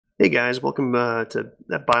Hey guys, welcome to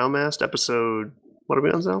that Biomassed episode. What are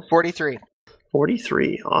we on now? 43.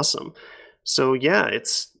 43. Awesome. So yeah,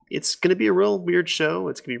 it's going to be a real weird show.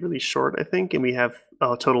 It's going to be really short, I think, and we have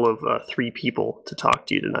a total of three people to talk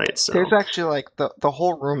to you tonight. There's So actually like the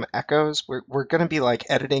whole room echoes. We're gonna be like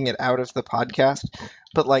editing it out of the podcast,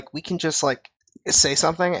 but like we can just like say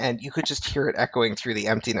something and you could just hear it echoing through the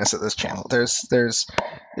emptiness of this channel.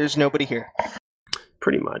 There's nobody here.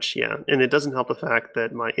 pretty much, yeah. And it doesn't help the fact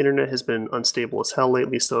that my internet has been unstable as hell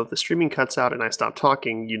lately. So if the streaming cuts out and I stop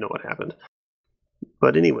talking, you know what happened.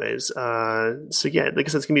 But anyways, so yeah, like I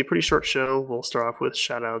said, it's gonna be a pretty short show. We'll start off with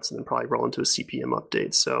shout outs and then probably roll into a CPM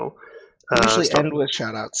update. So We usually end with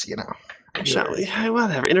shout outs, you know. shall we?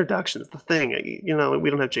 Whatever. Introductions, the thing. We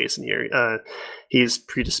don't have Jason here. He's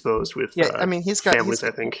predisposed with Yeah, I mean families,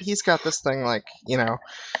 I think. he's got this thing like,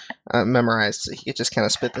 memorized. So he could just kind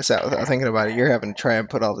of spit this out without thinking about it. You're having to try and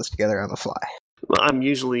put all this together on the fly. Well, I'm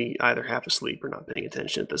usually either half asleep or not paying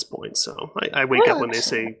attention at this point, so I wake up when they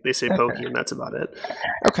say Pokey, and that's about it.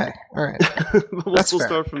 Okay, all right. we'll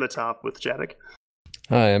start from the top with Jadek.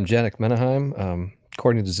 Hi, I'm Jadek Menaheim.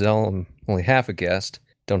 According to Xel, I'm only half a guest.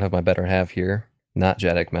 Don't have my better half here. Not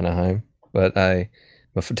Jadek Menaheim, but I'm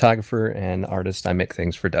a photographer and artist. I make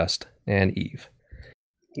things for Dust and Eve.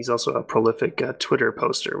 He's also a prolific Twitter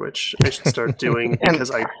poster, which I should start doing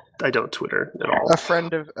because I don't Twitter at all. A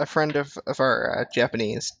friend of our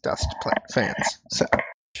Japanese Dust fans. So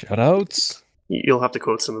Shoutouts. You'll have to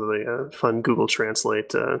quote some of the fun Google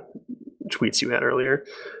Translate tweets you had earlier.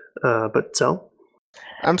 But Xel?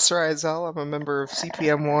 I'm Soraya Xel. I'm a member of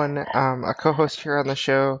CPM1, a co-host here on the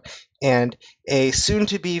show, and a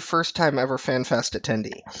soon-to-be first-time ever FanFest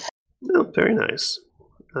attendee. Oh, very nice.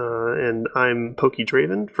 And I'm Pokey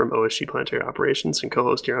Dravon from OSG Planetary Operations and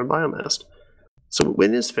co-host here on Biomassed. So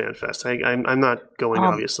when is FanFest? I'm not going,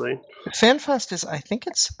 obviously. FanFest is I think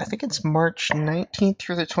it's March 19th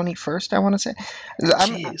through the 21st. I want to say.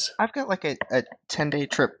 Jeez. I've got like a 10-day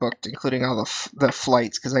trip booked, including all the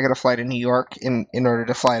flights, because I got to fly to New York in order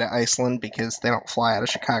to fly to Iceland because they don't fly out of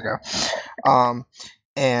Chicago.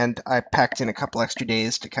 And I packed in a couple extra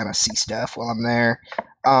days to kind of see stuff while I'm there.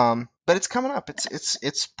 But it's coming up.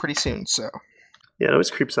 It's pretty soon. So. Yeah, it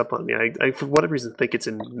always creeps up on me. I for whatever reason think it's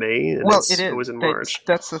in May, and well, it is in March.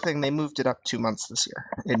 That's the thing. They moved it up 2 months this year.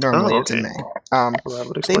 It normally is in May. Well, that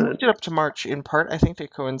would explain they moved it up to March in part, I think, to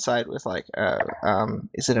coincide with like,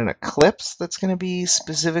 is it an eclipse that's going to be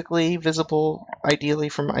specifically visible, ideally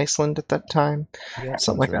from Iceland at that time,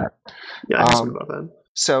 something like that. Yeah, I heard about that.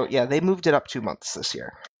 So yeah, they moved it up 2 months this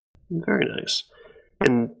year. Very nice.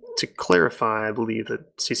 And to clarify, I believe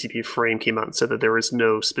that CCP Frame came out and said that there is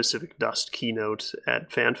no specific Dust keynote at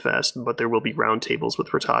FanFest, but there will be roundtables with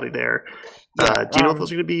Rattati there. Yeah, do you know if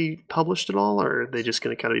those are going to be published at all, or are they just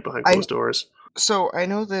going to kind of be behind closed doors? So I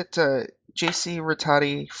know that JC,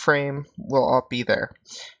 Rattati, Frame will all be there.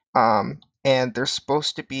 And there's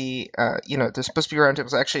supposed to be, there's supposed to be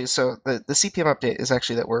roundtables. Actually, so the CPM update is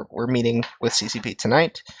actually that we're meeting with CCP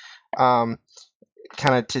tonight.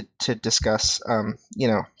 Kind of to discuss,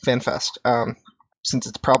 FanFest, since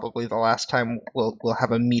it's probably the last time we'll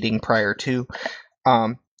have a meeting prior to.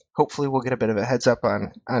 Hopefully, we'll get a bit of a heads up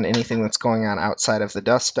on anything that's going on outside of the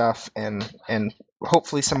Dust stuff, and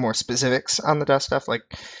hopefully some more specifics on the Dust stuff, like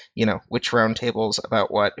which roundtables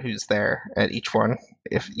about what, who's there at each one,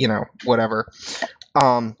 if whatever.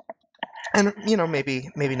 And maybe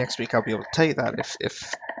next week I'll be able to tell you that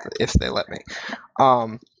if they let me.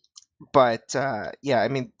 But yeah, I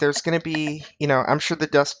mean, there's going to be, I'm sure the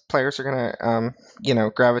Dust players are going to,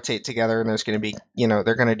 gravitate together, and there's going to be,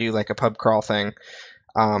 they're going to do like a pub crawl thing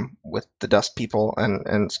with the Dust people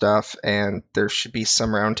and stuff, and there should be some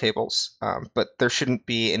roundtables, but there shouldn't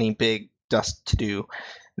be any big Dust to do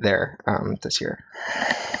there this year.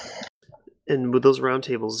 And with those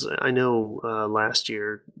roundtables, I know last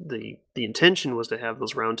year the intention was to have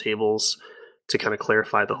those roundtables to kind of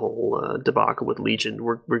clarify the whole debacle with Legion.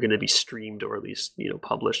 We're going to be streamed or at least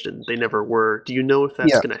published, and they never were. Do you know if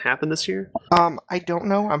that's going to happen this year? I don't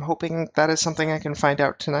know. I'm hoping that is something I can find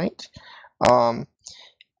out tonight. I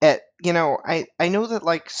know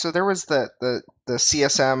that so there was the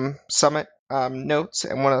CSM summit notes,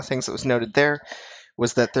 and one of the things that was noted there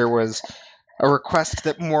was that there was a request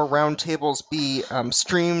that more roundtables be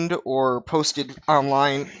streamed or posted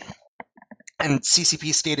online. And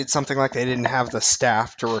CCP stated something like they didn't have the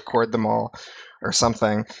staff to record them all or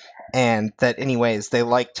something. And that anyways, they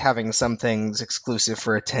liked having some things exclusive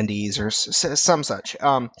for attendees or some such.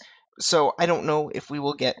 So I don't know if we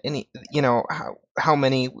will get any, how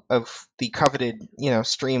many of the coveted,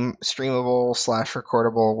 streamable /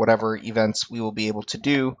 recordable, whatever events we will be able to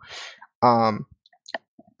do.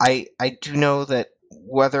 I do know that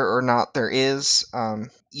whether or not there is,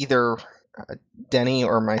 either Denny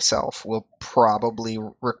or myself will probably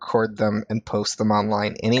record them and post them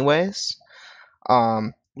online anyways.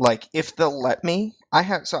 Like if they'll let me, I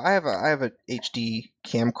have a HD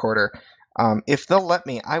camcorder. If they'll let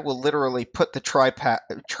me, I will literally put the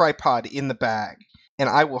tripod in the bag, and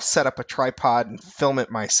I will set up a tripod and film it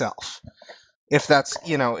myself. If that's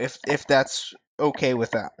if that's okay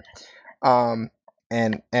with that.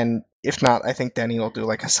 And if not, I think Denny will do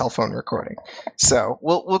like a cell phone recording. So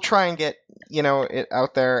we'll try and get it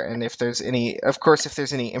out there, and if there's any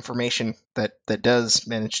information that does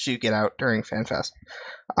manage to get out during FanFest,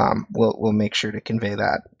 we'll make sure to convey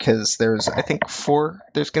that, because there's going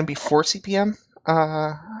to be 4 CPM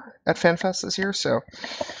at FanFest this year. So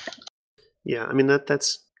yeah, I mean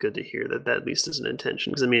that's good to hear that at least is an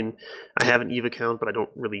intention. Because I mean, I have an Eve account, but I don't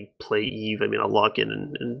really play Eve. I mean, I'll log in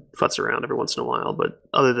and futz around every once in a while, but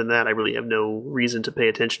other than that, I really have no reason to pay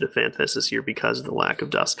attention to FanFest this year because of the lack of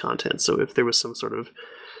Dust content. So if there was some sort of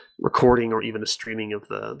recording or even a streaming of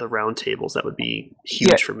the roundtables, that would be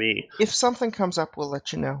huge for me. If something comes up, we'll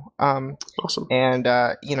let you know. Awesome. And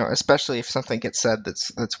especially if something gets said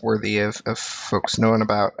that's worthy of folks knowing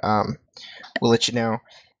about, we'll let you know.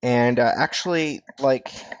 And actually,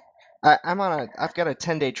 like, I've got a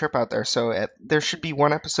 10-day trip out there, so there should be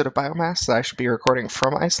one episode of Biomassed that I should be recording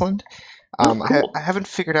from Iceland. Cool. I haven't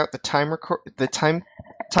figured out the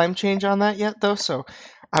time change on that yet, though, so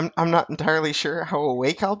I'm not entirely sure how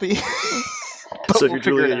awake I'll be. So if you're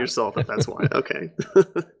doing it yourself, if that's why, okay,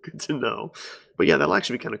 good to know. But yeah, that'll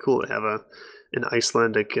actually be kind of cool to have an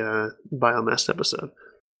Icelandic Biomassed episode.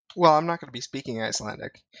 Well, I'm not going to be speaking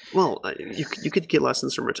Icelandic. Well, you could get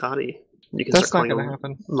lessons from Rattati. You can That's start not calling going to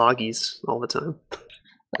them happen. Loggies all the time.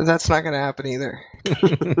 That's not going to happen either.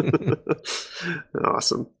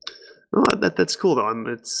 Awesome. Well, that's cool though.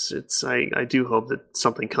 I do hope that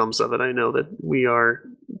something comes of it. I know that we are,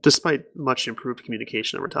 despite much improved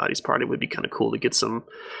communication on Rattati's part, it would be kind of cool to get some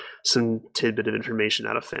tidbit of information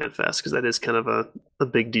out of FanFest, because that is kind of a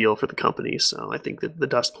big deal for the company. So I think that the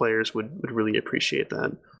Dust players would really appreciate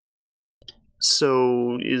that.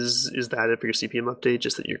 So is that it for your CPM update?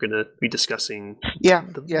 Just that you're going to be discussing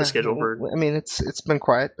the schedule for? I mean, it's been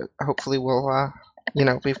quiet, but hopefully we'll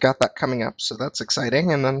we've got that coming up, so that's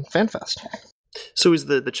exciting. And then FanFest. So is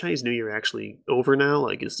the Chinese New Year actually over now?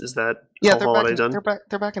 Like, is that holiday done?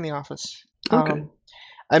 They're back in the office. Okay.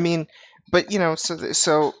 I mean, but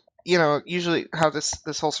so usually how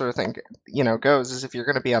this whole sort of thing goes is, if you're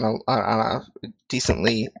going to be on a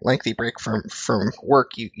decently lengthy break from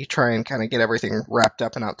work, you try and kind of get everything wrapped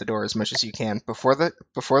up and out the door as much as you can before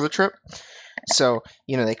the trip. So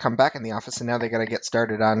they come back in the office, and now they got to get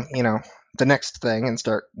started on the next thing and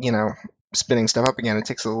start spinning stuff up again. It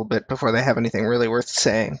takes a little bit before they have anything really worth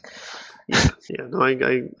saying. Yeah. No,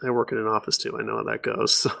 I work in an office too. I know how that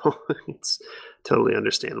goes, so it's totally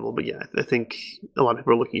understandable. But yeah, I think a lot of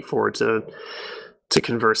people are looking forward to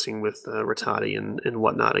conversing with Rattati and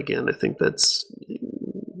whatnot again. I think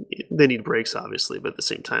they need breaks, obviously, but at the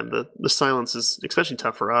same time, the silence is especially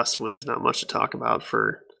tough for us. There's not much to talk about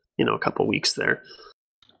for a couple weeks there.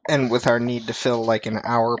 And with our need to fill like an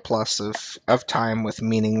hour plus of time with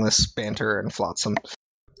meaningless banter and flotsam.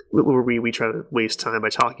 We try to waste time by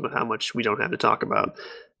talking about how much we don't have to talk about.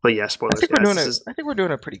 But yeah, spoilers. I think we're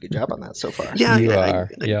doing a pretty good job on that so far. Yeah, you are.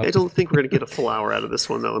 I don't think we're going to get a full hour out of this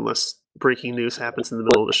one, though, unless breaking news happens in the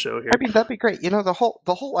middle of the show here. I mean, that'd be great. The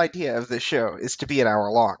whole idea of this show is to be an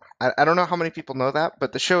hour long. I don't know how many people know that,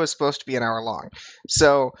 but the show is supposed to be an hour long.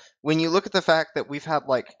 So when you look at the fact that we've had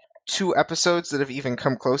like 2 episodes that have even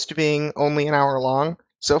come close to being only an hour long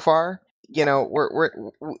so far,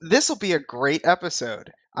 this will be a great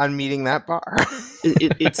episode on meeting that bar.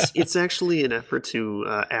 it's actually an effort to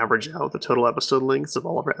average out the total episode lengths of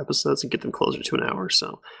all of our episodes and get them closer to an hour.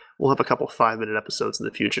 So we'll have a couple 5-minute episodes in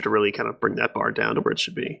the future to really kind of bring that bar down to where it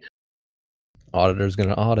should be. Auditor's going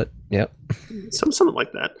to audit. Yep. Something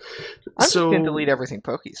like that. I'm just going to delete everything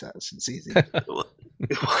Pokey says. It's easy.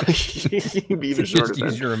 You be even shorter. Just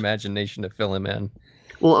use your imagination to fill him in.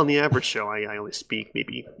 Well, on the average show, I only speak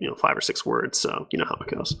maybe 5 or 6 words, so you know how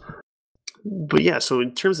it goes. But yeah, so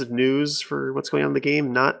in terms of news for what's going on in the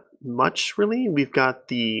game, not much really. We've got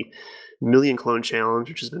the Million Clone Challenge,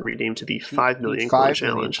 which has been renamed to the 5 Million Clone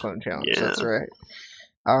Challenge. Yeah. That's right.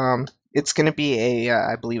 It's going to be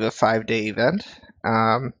I believe, a 5-day event.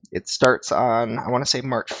 It starts on, I want to say,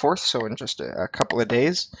 March 4th, so in just a couple of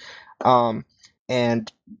days.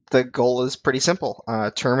 And the goal is pretty simple: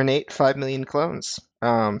 terminate 5 million clones.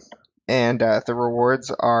 And the rewards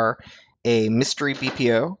are a mystery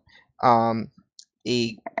BPO,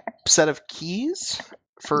 a set of keys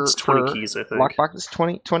for It's 20 keys, I think. lockboxes,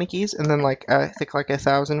 20 keys, and then I think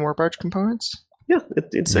 1,000 war barge components. Yeah,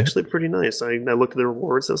 it's actually pretty nice. I looked at the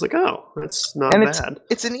rewards. I was like, oh, that's not And bad.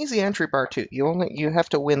 it's an easy entry bar too. You have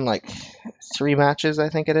to win 3 matches. I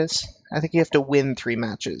think it is. I think you have to win 3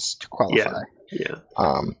 matches to qualify. Yeah.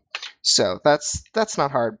 So that's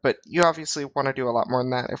not hard, but you obviously want to do a lot more than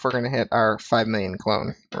that if we're going to hit our 5 million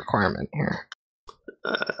clone requirement here.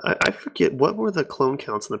 I forget, what were the clone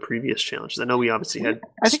counts in the previous challenges? I know we obviously had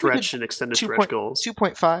stretch and extended stretch goals.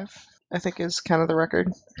 2.5, I think, is kind of the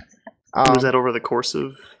record. Was that over the course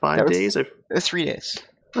of 5 days? 3 days.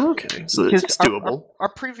 Okay, so it's doable.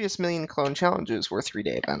 Our previous million clone challenges were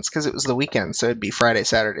 3-day events because it was the weekend, so it'd be Friday,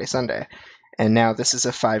 Saturday, Sunday. And now this is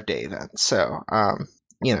a 5-day event. So,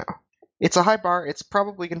 it's a high bar. It's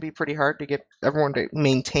probably going to be pretty hard to get everyone to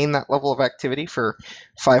maintain that level of activity for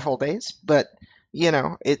 5 whole days. But,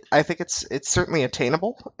 I think it's certainly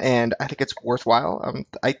attainable, and I think it's worthwhile.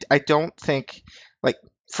 I don't think,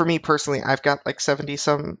 for me personally, I've got 70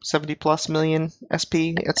 plus million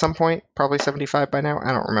SP at some point, probably 75 by now.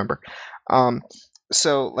 I don't remember.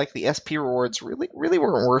 So the SP rewards really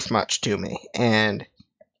weren't worth much to me, and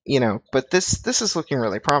but this is looking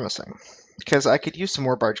really promising because I could use some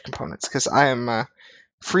war barge components because I am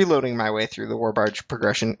freeloading my way through the war barge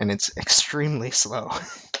progression, and it's extremely slow.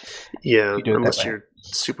 Yeah, unless you're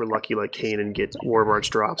super lucky like Kane and get war barge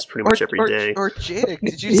drops pretty much every day. Or Jadek.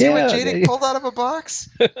 Did you see what Jadek pulled out of a box?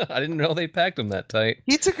 I didn't know they packed them that tight.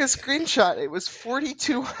 He took a screenshot. It was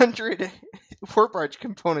 4,200 war barge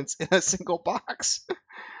components in a single box.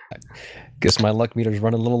 Guess my luck meter's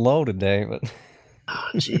running a little low today, but... Oh,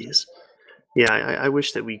 jeez. Yeah, I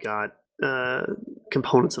wish that we got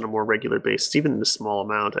components on a more regular basis, even in a small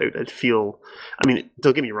amount. I'd feel,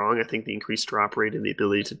 don't get me wrong, I think the increased drop rate and the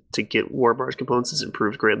ability to get war barge components has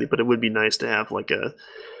improved greatly, but it would be nice to have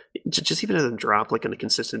just even have them drop on a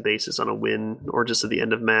consistent basis on a win or just at the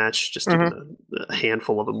end of match, just even a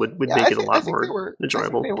handful of them would make it a lot more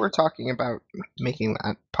enjoyable. I think they were talking about making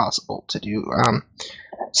that possible to do,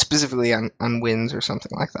 specifically on wins or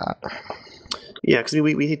something like that. Yeah, because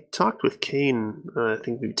we had talked with Kane, I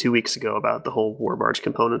think maybe 2 weeks ago, about the whole war barge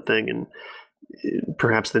component thing and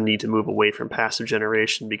perhaps the need to move away from passive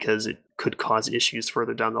generation because it could cause issues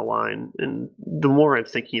further down the line. And the more I'm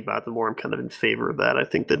thinking about it, the more I'm kind of in favor of that. I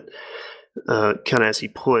think that, kind of as he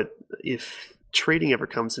put, if trading ever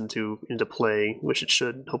comes into play, which it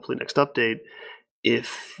should, hopefully next update,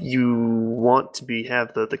 if you want to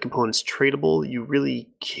have the components tradable, you really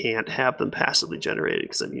can't have them passively generated.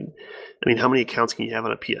 Because how many accounts can you have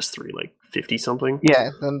on a PS3? 50 something?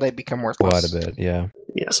 Yeah, then they become worthless. Quite a bit, yeah.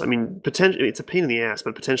 Yes, potentially it's a pain in the ass,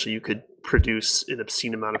 but potentially you could produce an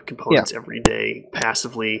obscene amount of components every day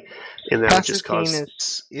passively, and that would just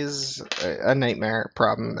cause is a nightmare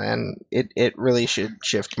problem, and it really should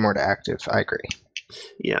shift more to active. I agree.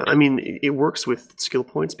 Yeah, it works with skill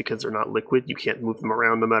points because they're not liquid. You can't move them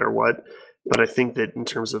around no matter what. But I think that in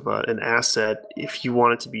terms of an asset, if you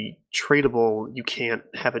want it to be tradable, you can't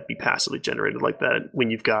have it be passively generated like that when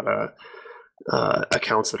you've got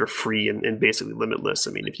accounts that are free and basically limitless.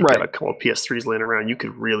 If you've got a couple of PS3s laying around, you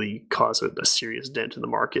could really cause a serious dent in the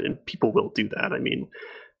market, and people will do that.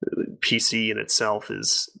 PC in itself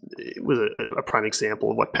was a prime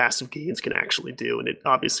example of what passive gains can actually do, and it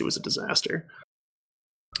obviously was a disaster.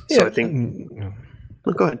 So I think...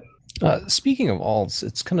 go ahead. Speaking of alts,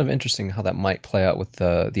 it's kind of interesting how that might play out with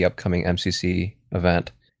the upcoming MCC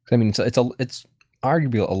event. It's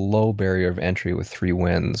arguably a low barrier of entry with 3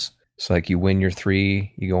 wins. So you win your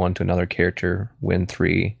 3, you go on to another character, win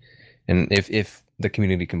 3, and if the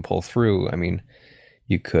community can pull through,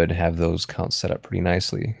 you could have those counts set up pretty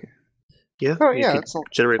nicely. Yeah. Oh yeah, it's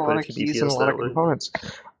generate a lot of keys and a lot of components.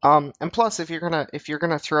 And plus, if you're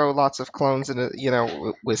gonna throw lots of clones into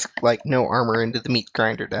with no armor into the meat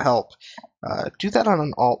grinder to help, do that on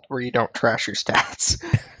an alt where you don't trash your stats.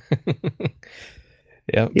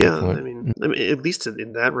 Yeah. At least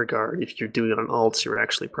in that regard, if you're doing it on alts, you're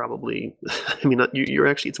actually probably, you're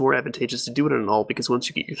actually, it's more advantageous to do it on an alt because once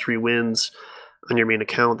you get your 3 wins on your main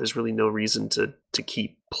account, there's really no reason to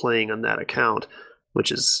keep playing on that account,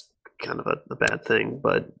 which is kind of a bad thing.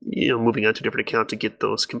 But moving on to a different account to get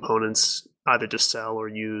those components either to sell or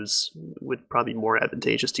use would probably be more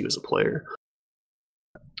advantageous to you as a player.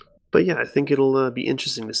 But yeah, I think it'll be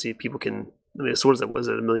interesting to see if people can. So what is that? Was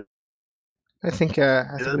it 1 million? I think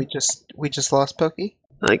we just lost Pokey.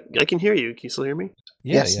 I can hear you. Can you still hear me?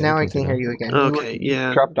 Yes, now I can hear you again. Okay,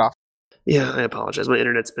 yeah. Dropped off. Yeah, I apologize. My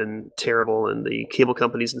internet's been terrible, and the cable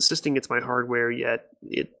company's insisting it's my hardware. Yet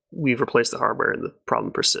we've replaced the hardware, and the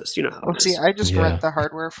problem persists. You know how Well, it see, is. I just Yeah. rent the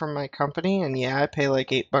hardware from my company, and yeah, I pay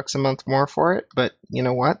like $8 a month more for it. But you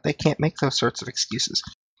know what? They can't make those sorts of excuses.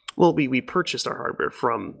 Well, we purchased our hardware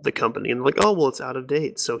from the company, and like, oh well, it's out of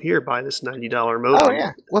date. So here, buy this $90 Oh modem,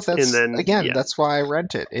 yeah. Well, and that's then again, yeah, that's why I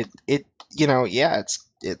rent it. Yeah,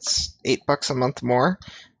 it's $8 a month more,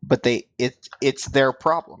 but it's their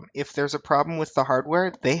problem. If there's a problem with the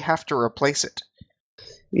hardware, they have to replace it.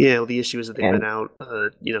 yeah. Well, the issue is that they've been And out,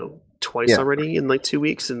 twice yeah, already in like 2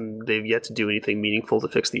 weeks, and they've yet to do anything meaningful to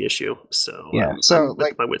fix the issue. So yeah. I'm So at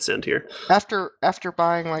like my wit's end here. after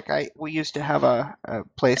buying we used to have a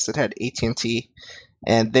place that had AT&T,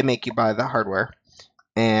 and they make you buy the hardware.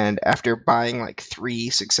 And after buying like 3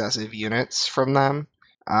 successive units from them,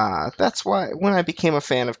 that's why when I became a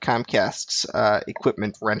fan of Comcast's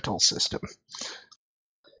equipment rental system.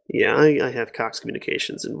 Yeah, I have Cox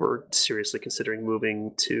Communications, and we're seriously considering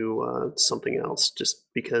moving to something else, just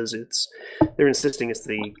because they're insisting it's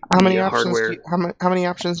How the many options do you, hardware, how many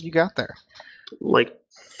options do you got there? like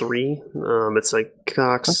three. It's like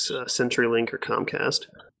Cox, That's CenturyLink, or Comcast.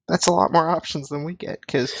 that's a lot more options than we get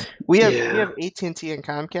because we Yeah, have AT&T and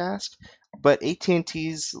Comcast, but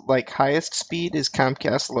AT&T's like highest speed is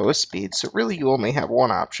Comcast's lowest speed, so really you only have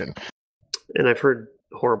one option. and I've heard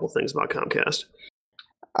horrible things about Comcast.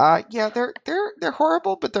 Yeah, they're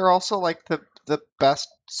horrible, but they're also like the best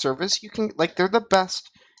service you can like. They're the best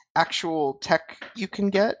actual tech you can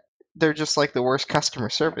get. They're just like the worst customer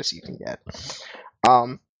service you can get.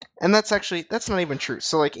 Um, and that's not even true.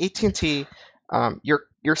 So like AT&T,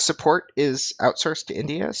 your support is outsourced to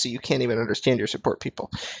India, so you can't even understand your support people.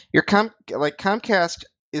 Comcast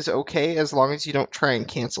is okay as long as you don't try and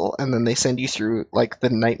cancel, and then they send you through like the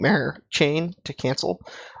nightmare chain to cancel.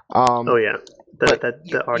 Oh Um, yeah, but the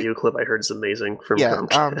you audio clip I heard is amazing from yeah,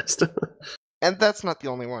 Comcast. and that's not the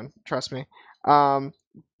only one, trust me. Um,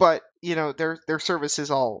 but their service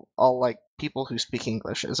is all like people who speak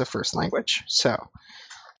English as a first language. So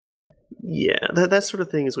Yeah, that sort of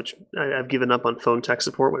thing is which I've given up on phone tech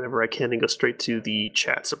support whenever I can and go straight to the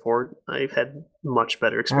chat support. I've had much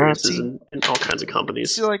better experiences see, in all kinds of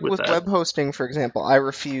companies like with with that. web hosting, for example, I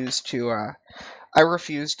refuse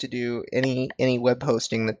to do any web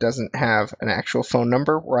hosting that doesn't have an actual phone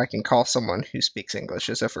number where I can call someone who speaks English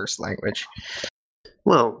as a first language.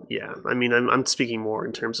 Well, yeah, I mean, I'm speaking more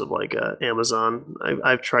in terms of like Amazon.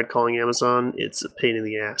 I've tried calling Amazon. It's a pain in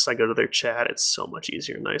the ass. I go to their chat. It's so much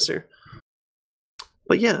easier and nicer.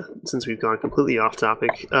 But yeah, since we've gone completely off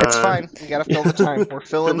topic, It's fine. We gotta fill the time. We're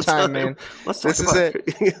fill filling the time, time. man. Let's talk This is about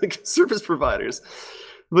it. service providers.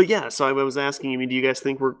 But yeah, so I was asking. I mean, do you guys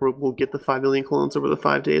think we'll get the 5 million clones over the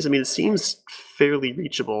 5 days? I mean, it seems fairly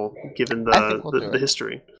reachable given I think we'll do the it.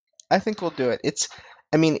 history. I think we'll do it. It's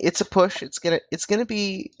a push. It's gonna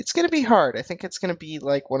be hard. I think it's gonna be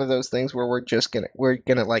like one of those things where we're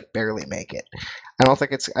gonna like barely make it. I don't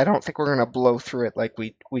think we're gonna blow through it like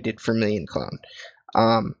we did for Million Clone.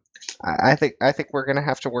 Um, I think we're gonna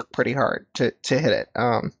have to work pretty hard to hit it.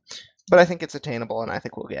 But I think it's attainable, and I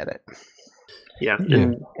think we'll get it. Yeah, Yeah.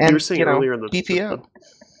 and you were And saying earlier in BPO.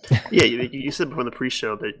 yeah, you said before the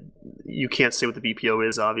pre-show that you can't say what the BPO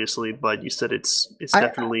is, obviously, but you said it's I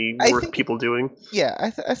definitely I worth think people doing. yeah. I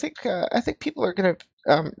think people are gonna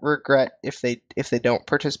regret if they don't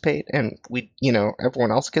participate, and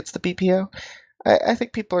everyone else gets the BPO. I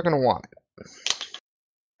think people are gonna want it,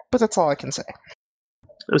 but that's all I can say.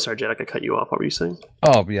 I'm sorry, Jadek, I cut you off. What were you saying?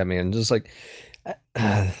 Oh, yeah, man. Just like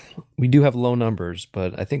we do have low numbers,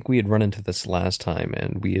 but I think we had run into this last time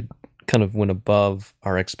and we had kind of went above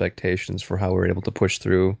our expectations for how we were able to push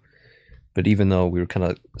through. But even though we were kind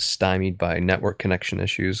of stymied by network connection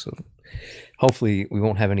issues, so hopefully we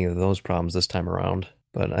won't have any of those problems this time around.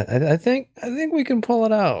 But I think we can pull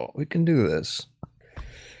it out. We can do this.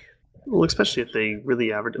 Well, especially if they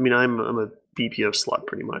really average. I mean, I'm a BPO slut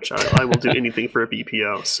pretty much. I will do anything for a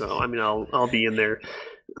BPO. So I mean, I'll be in there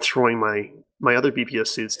throwing my other BPO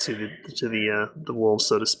suits to the wolves,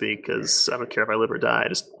 so to speak, because I don't care if I live or die. I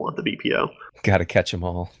just want the BPO. Got to catch them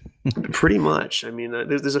all. Pretty much. I mean,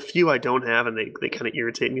 there's a few I don't have, and they kind of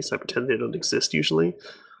irritate me, so I pretend they don't exist usually.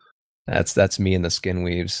 That's me and the skin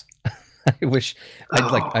weaves. I wish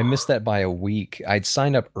I missed that by a week. I'd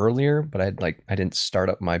signed up earlier, but I didn't start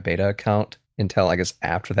up my beta account until I guess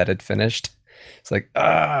after that had finished. It's like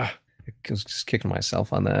I was just kicking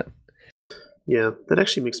myself on that. Yeah, that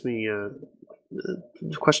actually makes me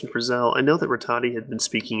question for Zell. I know that Rattati had been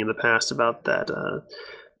speaking in the past about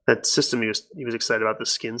that system. He was excited about the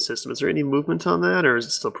skin system. Is there any movement on that, or is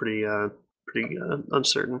it still pretty pretty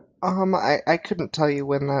uncertain. I couldn't tell you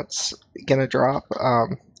when that's gonna drop.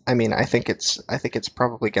 I mean, I think it's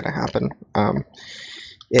probably gonna happen.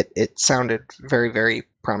 It sounded very, very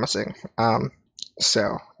promising.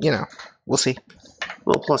 So we'll see.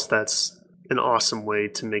 Well, plus that's an awesome way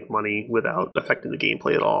to make money without affecting the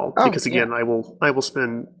gameplay at all. Oh, Because again, I will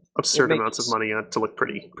spend absurd amounts of money to look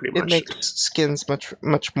pretty It much. makes skins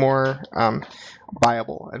much more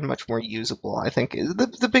viable and much more usable. I think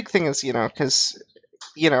the big thing is because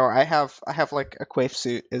I have like a Quaif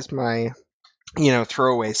suit as my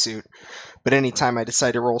throwaway suit, but anytime I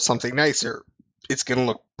decide to roll something nicer, it's gonna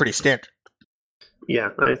look pretty standard. Yeah,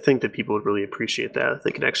 I think that people would really appreciate that. If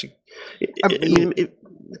they could actually.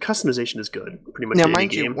 Customization is good, pretty much. Now, in any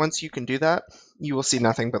mind you, game. once you can do that, you will see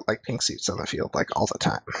nothing but like pink suits on the field, like all the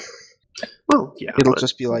time. Well, yeah, It'll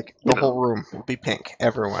just be like the whole room will be pink.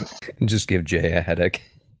 Everyone. Just give Jay a headache.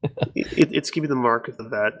 It's giving the mark of the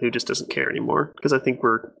vet who just doesn't care anymore. Because I think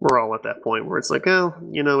we're all at that point where it's like,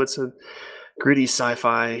 it's a gritty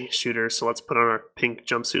sci-fi shooter, so let's put on our pink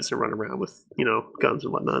jumpsuits and run around with guns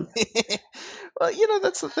and whatnot. Well,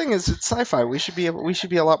 that's the thing is it's sci-fi. We should be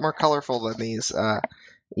a lot more colorful than these.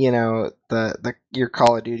 Your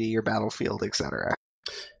Call of Duty, your Battlefield, etc.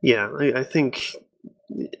 Yeah, I think,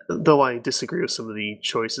 though I disagree with some of the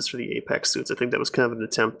choices for the Apex suits, I think that was kind of an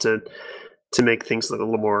attempt to make things look a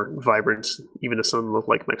little more vibrant, even if some of them look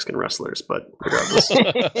like Mexican wrestlers. But regardless.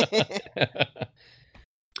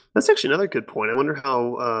 That's actually another good point. I wonder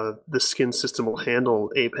how the skin system will handle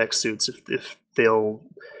Apex suits if they'll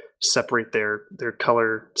separate their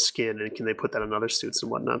color skin, and can they put that on other suits and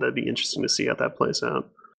whatnot. That'd be interesting to see how that plays out.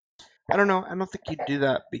 I don't know. I don't think you'd do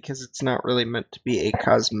that because it's not really meant to be a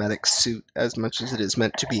cosmetic suit as much as it is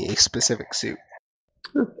meant to be a specific suit.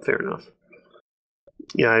 Fair enough.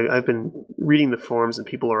 Yeah, I've been reading the forums, and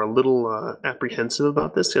people are a little apprehensive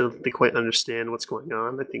about this. I don't think they quite understand what's going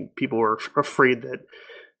on. I think people are afraid that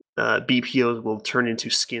BPOs will turn into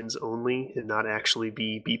skins only and not actually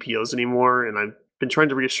be BPOs anymore, and I've been trying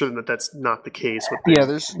to reassure them that that's not the case.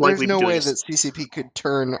 There's no way that CCP could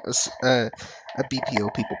turn a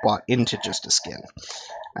BPO people bought into just a skin.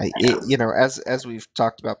 As we've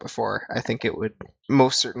talked about before, I think it would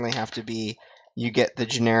most certainly have to be you get the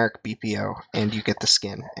generic BPO and you get the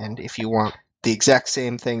skin, and if you want the exact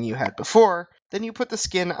same thing you had before, then you put the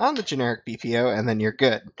skin on the generic BPO and then you're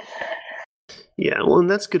good. Yeah, well, and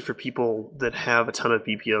that's good for people that have a ton of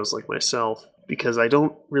BPOs like myself, because I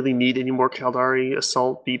don't really need any more Caldari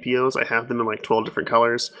Assault BPOs. I have them in like 12 different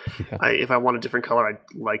colors. Yeah. If I want a different color, I'd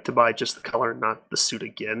like to buy just the color, not the suit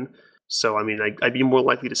again. So, I mean, I'd be more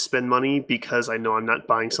likely to spend money because I know I'm not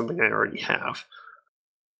buying something I already have.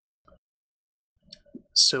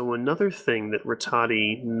 So another thing that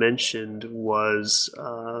Rattati mentioned was,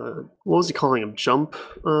 what was he calling them? Jump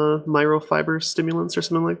microfiber stimulants or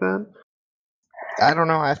something like that? I don't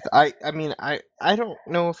know. I don't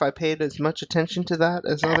know if I paid as much attention to that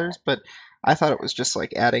as others, but I thought it was just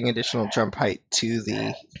like adding additional jump height to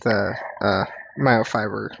the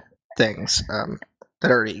myofiber things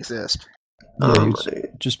that already exist. Yeah, he was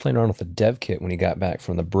just playing around with the dev kit when he got back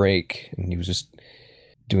from the break, and he was just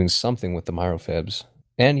doing something with the myrofibs.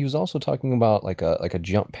 And he was also talking about like a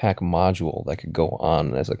jump pack module that could go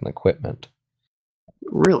on as like an equipment.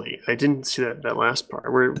 Really? I didn't see that last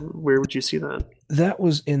part. Where would you see that? That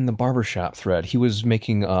was in the barbershop thread. He was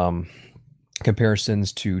making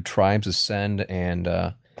comparisons to Tribes Ascend and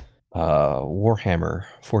Warhammer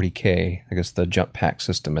 40K, I guess the jump pack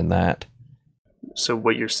system in that. So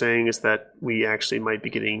what you're saying is that we actually might be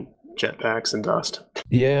getting jetpacks and dust?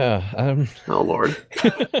 Yeah. Oh, Lord.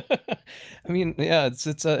 I mean, yeah,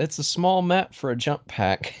 it's a small map for a jump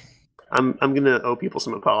pack. I'm gonna owe people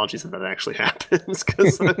some apologies if that actually happens,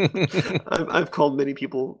 because I've called many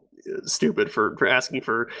people stupid for asking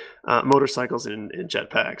for motorcycles and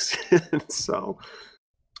jetpacks. So,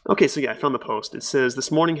 okay, so yeah, I found the post. It says,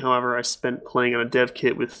 this morning, however, I spent playing on a dev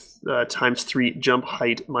kit with ×3 jump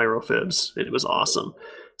height myrofibs. It was awesome.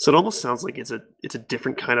 So it almost sounds like it's a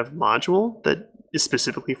different kind of module that is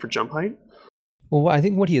specifically for jump height. Well, I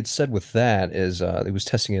think what he had said with that is he was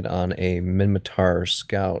testing it on a Minmatar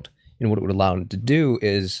Scout. And what it would allow him to do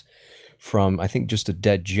is from, I think, just a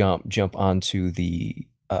dead jump onto the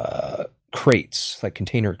crates, like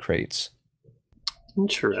container crates.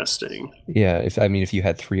 Interesting. Yeah, if you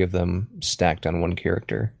had 3 of them stacked on one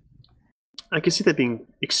character. I can see that being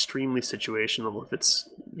extremely situational if it's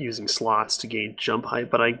using slots to gain jump height,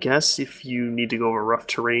 but I guess if you need to go over rough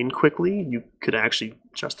terrain quickly, you could actually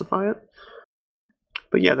justify it.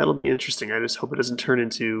 But yeah, that'll be interesting. I just hope it doesn't turn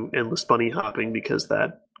into endless bunny hopping, because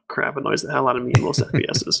that crap annoys the hell out of me in most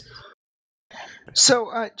FPSs.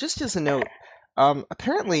 So, just as a note,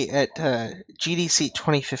 apparently at GDC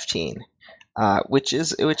 2015, which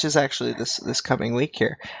is actually this coming week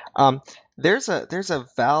here, there's a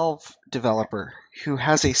Valve developer who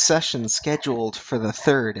has a session scheduled for the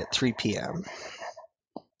 3rd at 3 p.m.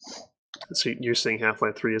 So you're saying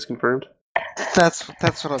Half-Life 3 is confirmed? That's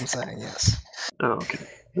what I'm saying. Yes. Oh, okay.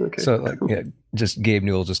 Okay. So like, yeah, just Gabe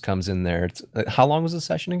Newell just comes in there. How long was the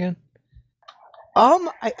session again?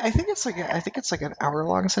 I think it's like an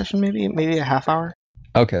hour-long session, maybe a half hour.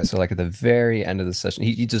 Okay, so like at the very end of the session,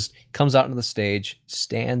 he just comes out onto the stage,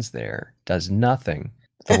 stands there, does nothing.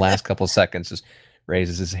 The last couple seconds, just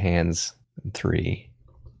raises his hands in 3,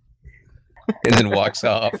 and then walks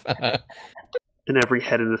off. And every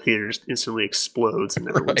head in the theater just instantly explodes and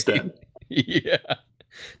everyone's Right. dead. Yeah.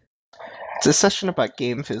 It's a session about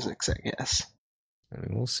game physics, I guess. I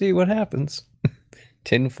mean, we'll see what happens.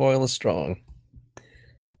 Tinfoil is strong.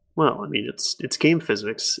 Well, I mean, it's game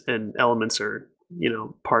physics, and elements are,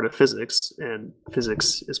 part of physics, and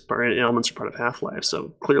physics is part, and elements are part of Half-Life,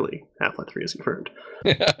 so clearly Half-Life 3 is confirmed.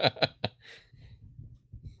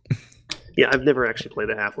 Yeah, I've never actually played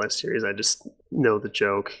the Half-Life series. I just know the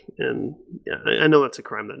joke, and yeah, I know that's a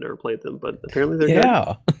crime that I never played them, but apparently they're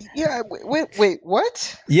Yeah. Yeah. Wait.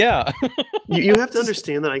 What? Yeah. good. You have to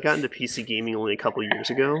understand that I got into PC gaming only a couple years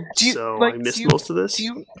ago, so I missed most of this.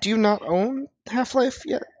 Do you not own Half-Life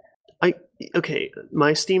yet? Okay,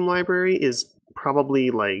 my Steam library is probably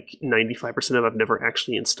like 95% of I've never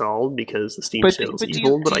actually installed because the Steam sale is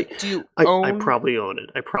evil, but I probably own it.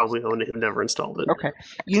 I probably own it and never installed it. Okay.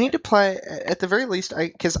 You need to play, at the very least,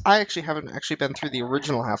 because I actually haven't actually been through the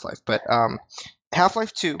original Half-Life, but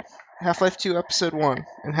Half-Life 2, Half-Life 2 Episode 1,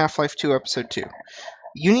 and Half-Life 2 Episode 2.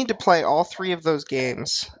 You need to play all 3 of those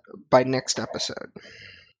games by next episode.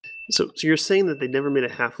 So you're saying that they never made a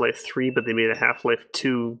Half-Life 3, but they made a Half-Life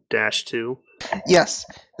 2-2? Yes.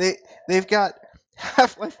 They've got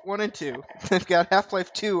Half-Life 1 and 2. They've got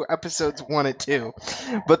Half-Life 2 Episodes 1 and 2.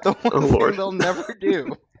 But the one thing they'll never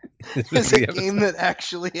do is a game that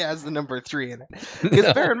actually has the number 3 in it.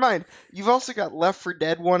 Because bear in mind, you've also got Left 4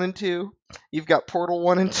 Dead 1 and 2. You've got Portal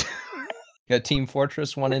 1 and 2. You got Team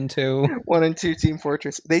Fortress 1 and 2. 1 and 2 Team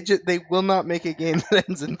Fortress. They will not make a game that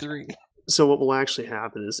ends in 3. So what will actually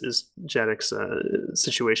happen is Jadek's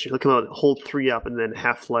situation. He'll come out, hold 3 up, and then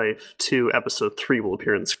Half-Life 2 Episode 3 will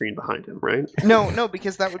appear on the screen behind him, right? No,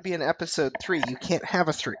 because that would be an Episode 3. You can't have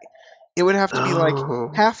a 3. It would have to be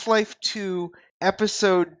like Half-Life 2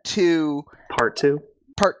 Episode 2... Part 2?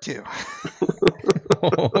 Part 2.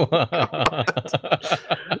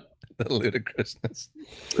 The ludicrousness.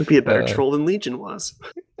 It would be a better troll than Legion was.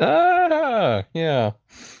 Yeah.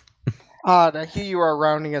 Now here you are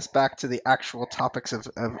rounding us back to the actual topics of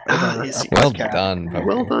well done. Pokey.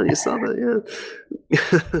 Well done. You saw that,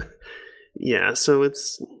 yeah. Yeah. So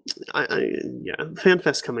it's,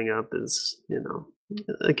 FanFest coming up is,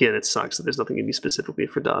 again, it sucks that there's nothing going to be specifically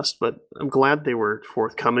for Dust, but I'm glad they were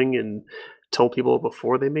forthcoming and told people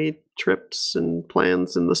before they made trips and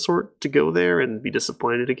plans and the sort to go there and be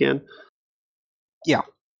disappointed again. Yeah.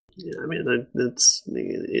 Yeah, I mean,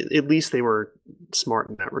 at least they were smart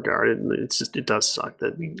in that regard. And it does suck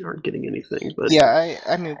that we aren't getting anything. But yeah,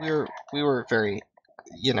 I mean, we were very,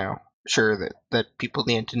 sure that people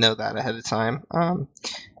needed to know that ahead of time.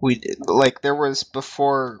 There was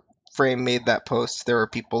before Frame made that post, there were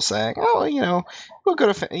people saying, "Oh, we'll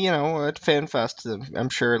go to at FanFest. I'm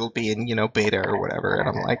sure it'll be in beta or whatever." And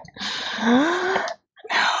I'm like, no.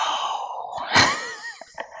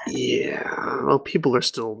 Yeah, well, people are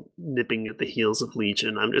still nipping at the heels of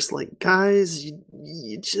Legion. I'm just like, guys,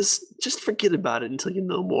 you just forget about it until you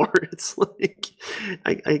know more. It's like,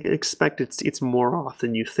 I expect it's more off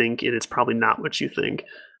than you think, and it's probably not what you think.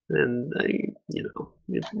 And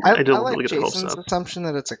I don't like really get the hopes Jason's up. assumption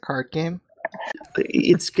that it's a card game.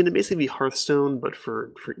 It's going to basically be Hearthstone, but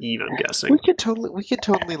for Eve, I'm guessing. We could totally we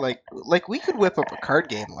could whip up a card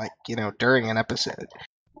game during an episode.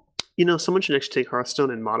 Someone should actually take Hearthstone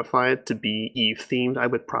and modify it to be Eve themed. I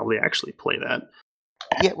would probably actually play that.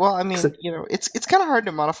 Yeah, well, I mean, it's kind of hard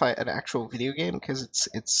to modify an actual video game because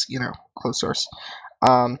it's closed source.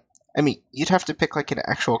 I mean, you'd have to pick like an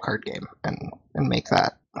actual card game and make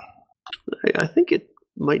that. I think it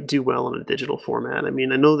might do well in a digital format. I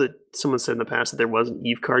mean, I know that someone said in the past that there was an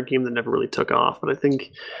Eve card game that never really took off, but I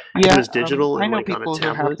think if it was digital and like on a tablet. I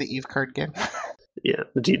know people who have the Eve card game. Yeah,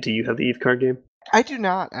 do you have the Eve card game? I do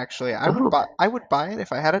not actually. I would buy it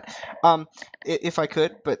if I had it, if I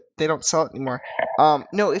could, but they don't sell it anymore.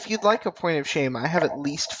 No, if you'd like a point of shame, I have at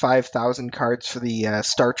least 5,000 cards for the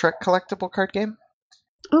Star Trek collectible card game.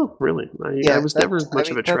 Oh, really? I was never much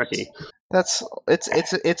of a Trekkie.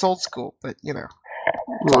 It's old school, but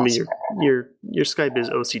Well, I mean, your Skype is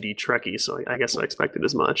OCD Trekkie, so I guess I expected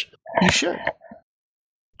as much. You should.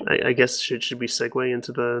 I guess should we segue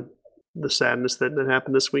into the sadness that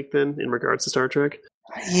happened this week then in regards to Star Trek?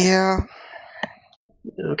 Yeah.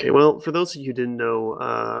 Okay, well, for those of you who didn't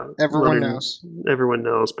know, everyone knows. Everyone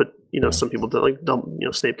knows, but some people don't.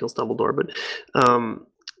 Like, Snape kills Dumbledore, but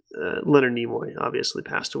Leonard Nimoy obviously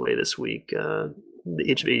passed away this week, the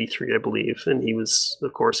age of 83, I believe, and he was,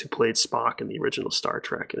 of course, who played Spock in the original Star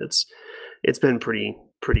Trek, and it's been pretty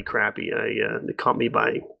crappy. It caught me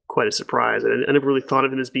by quite a surprise. I never really thought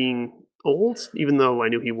of him as being old, even though I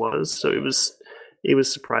knew he was. So it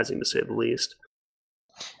was surprising to say the least.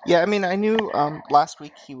 Yeah, I mean, I knew last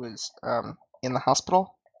week he was in the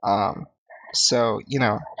hospital. So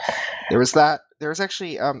there was that. There was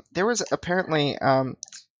actually there was apparently and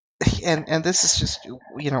this is just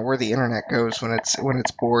where the internet goes when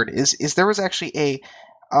it's bored is there was actually a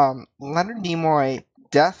Leonard Nimoy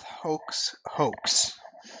death hoax.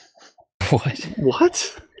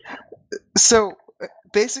 What? So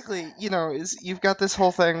basically, is you've got this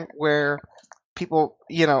whole thing where people,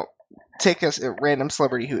 take a random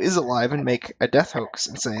celebrity who is alive and make a death hoax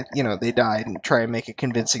and say, they died and try and make a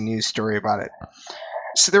convincing news story about it.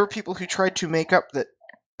 So there were people who tried to make up that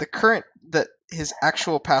his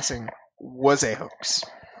actual passing was a hoax.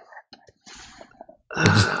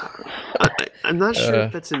 I'm not sure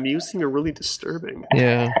if that's amusing or really disturbing.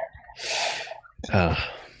 Yeah.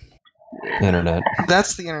 Internet.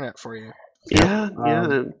 That's the internet for you. Yeah,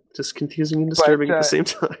 just confusing and disturbing at the same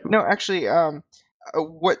time. No, actually,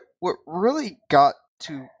 what really got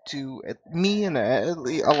to me and a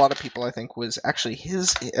lot of people, I think, was actually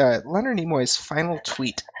his Leonard Nimoy's final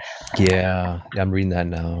tweet. Yeah, I'm reading that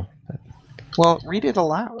now. Well, read it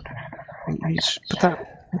aloud. Put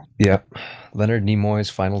that. Yep. Leonard Nimoy's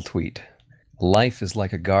final tweet. Life is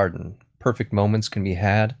like a garden. Perfect moments can be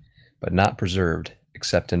had, but not preserved,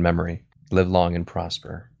 except in memory. Live long and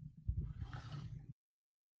prosper.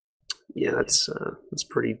 Yeah, that's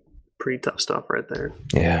pretty tough stuff right there.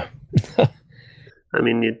 Yeah. I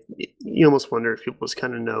mean, you almost wonder if people just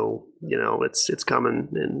kind of know, it's coming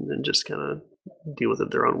and just kind of deal with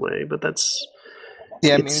it their own way. But that's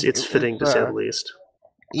it's fitting to say the least.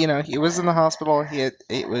 He was in the hospital.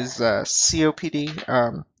 It was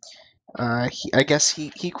COPD. I guess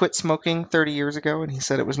he quit smoking 30 years ago, and he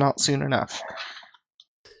said it was not soon enough.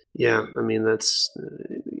 Yeah, I mean,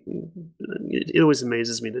 it always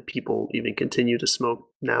amazes me that people even continue to smoke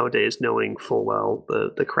nowadays, knowing full well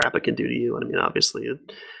the crap it can do to you. I mean, obviously,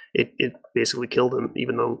 it basically killed him,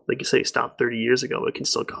 even though, like you say, stopped 30 years ago. It can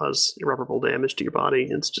still cause irreparable damage to your body.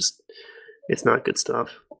 It's not good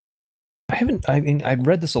stuff. I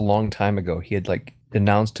read this a long time ago. He had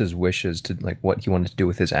announced his wishes to what he wanted to do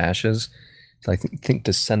with his ashes. So I think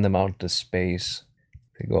to send them out to space,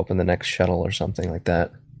 to go up in the next shuttle or something like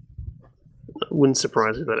that. Wouldn't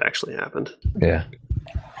surprise me if that actually happened. Yeah.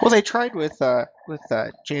 Well, they tried with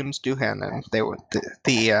James Doohan, and they were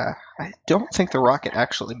I don't think the rocket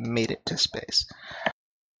actually made it to space.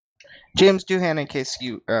 James Doohan, in case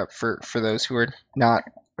you for those who are not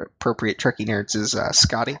appropriate Trekkie nerds, is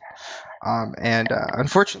Scotty, and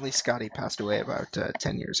unfortunately Scotty passed away about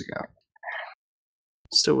 10 years ago.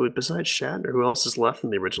 So besides Shatner, who else is left in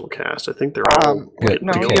the original cast? I think they're all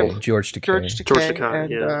George Takei. And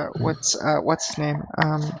yeah. What's his name?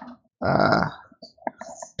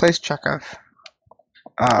 Plays Chekhov.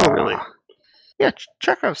 Oh, really? Yeah,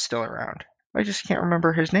 Chekhov's still around. I just can't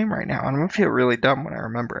remember his name right now, and I'm gonna feel really dumb when I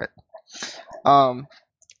remember it.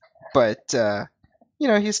 But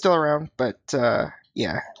he's still around. But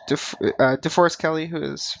yeah, DeForest Kelley, who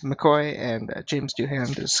is McCoy, and James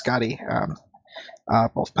Doohan is Scotty.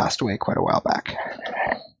 Both passed away quite a while back.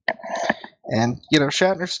 And,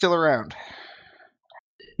 Shatner's still around.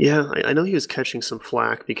 Yeah, I know he was catching some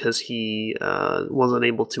flack because he wasn't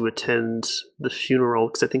able to attend the funeral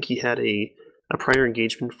because I think he had a prior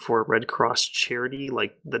engagement for a Red Cross charity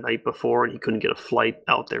the night before, and he couldn't get a flight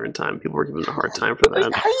out there in time. People were giving him a hard time for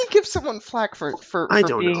that. How do you give someone flack for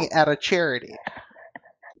being at a charity?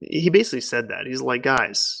 He basically said that. He's like,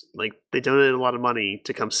 guys, they donated a lot of money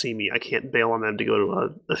to come see me. I can't bail on them to go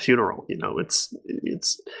to a funeral. It's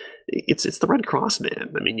the Red Cross,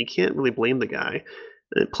 man. I mean, you can't really blame the guy.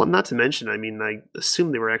 Not to mention, I mean, I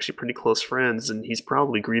assume they were actually pretty close friends, and he's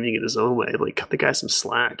probably grieving in his own way. Cut the guy some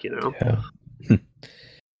slack, Yeah.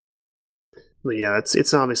 But yeah,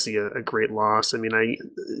 it's obviously a great loss. I mean,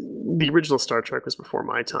 the original Star Trek was before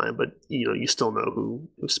my time, but you still know who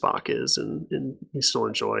Spock is, and you still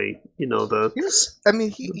enjoy the He was, I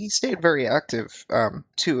mean, he stayed very active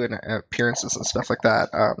too in appearances and stuff like that.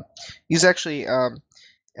 He's actually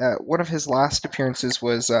one of his last appearances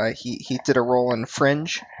was he did a role in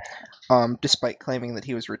Fringe. Despite claiming that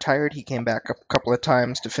he was retired, he came back a couple of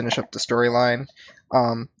times to finish up the storyline.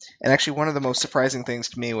 And actually, one of the most surprising things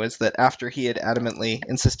to me was that after he had adamantly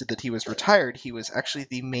insisted that he was retired, he was actually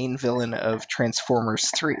the main villain of Transformers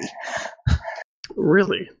 3.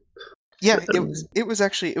 Really. Yeah, it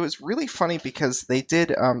was really funny because they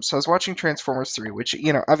did. So I was watching Transformers 3, which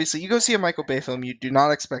obviously you go see a Michael Bay film, you do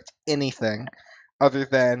not expect anything other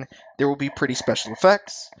than there will be pretty special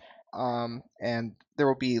effects, and there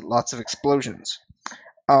will be lots of explosions.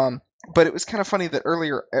 But it was kind of funny that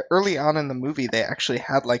early on in the movie, they actually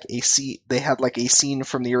had like a scene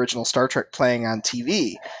from the original Star Trek playing on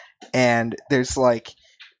TV, and there's like,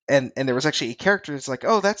 and there was actually a character that's like,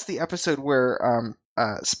 oh, that's the episode where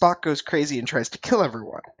Spock goes crazy and tries to kill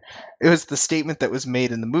everyone. It was the statement that was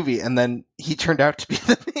made in the movie, and then he turned out to be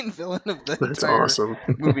the main villain of the That's entire awesome.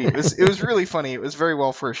 movie. It was really funny. It was very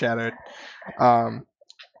well foreshadowed, and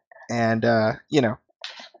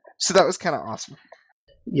so that was kind of awesome.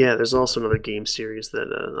 Yeah, there's also another game series that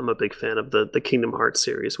I'm a big fan of, the Kingdom Hearts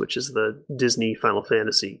series, which is the Disney Final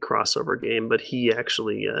Fantasy crossover game. But he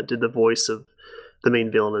actually did the voice of the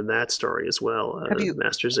main villain in that story as well,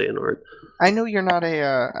 Master Xehanort. I know you're not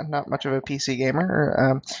much of a PC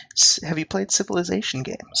gamer. Have you played Civilization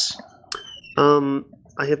games?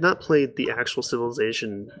 I have not played the actual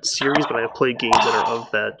Civilization series, but I have played games that are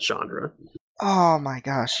of that genre. Oh my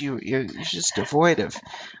gosh, you're just devoid of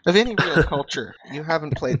any real culture. You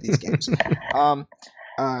haven't played these games.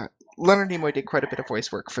 Leonard Nimoy did quite a bit of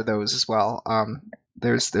voice work for those as well.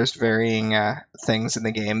 There's varying things in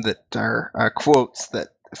the game that are quotes that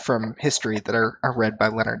from history that are read by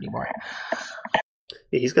Leonard Nimoy.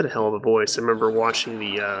 Yeah, he's got a hell of a voice. I remember watching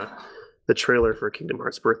the trailer for Kingdom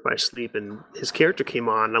Hearts Birth by Sleep, and his character came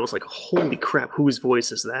on, and I was like, holy crap, whose voice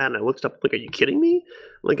is that? And I looked up, like, are you kidding me?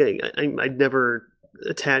 Like, I'd never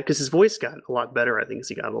attached, because his voice got a lot better, I think, as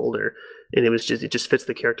he got older, and it just fits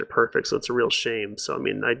the character perfect, so it's a real shame. So, I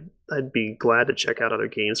mean, I'd be glad to check out other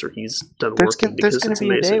games where he's done work, because there's going to be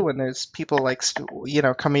amazing. A day when there's people like,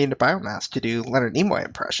 coming into Biomassed to do Leonard Nimoy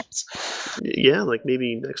impressions. Yeah, like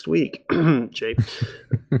maybe next week, Jake.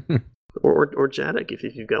 Or Jadek, if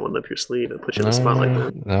you've got one up your sleeve and put you in a spot like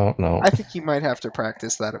that. No. I think you might have to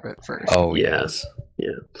practice that a bit first. Oh, yes.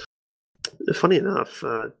 Yeah. Funny enough,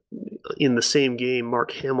 in the same game,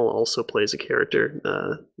 Mark Hamill also plays a character.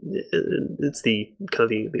 It's the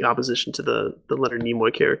kind of the opposition to the Leonard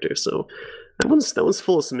Nimoy character. So that one's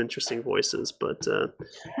full of some interesting voices. But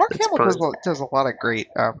Mark Hamill does a lot of great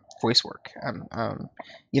voice work.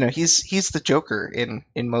 He's the Joker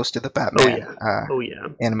in most of the Batman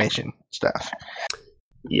animation stuff.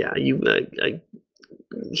 Yeah,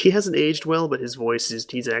 he hasn't aged well, but his voice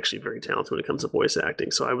he's actually very talented when it comes to voice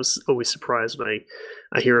acting. So I was always surprised when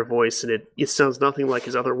I hear a voice and it sounds nothing like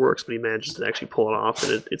his other works, but he manages to actually pull it off,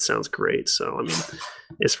 and it sounds great. So, I mean,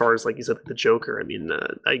 as far as, like you said, the Joker, I mean,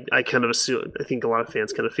 I kind of assume, I think a lot of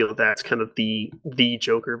fans kind of feel that's kind of the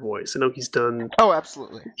Joker voice. I know he's done... Oh,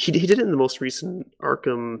 absolutely. He did it in the most recent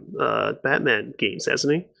Arkham Batman games,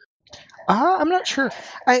 hasn't he? I'm not sure.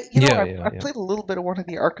 I played a little bit of one of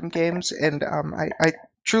the Arkham games, and I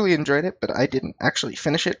truly enjoyed it, but I didn't actually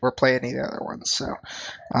finish it or play any of the other ones. So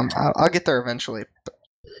I'll get there eventually.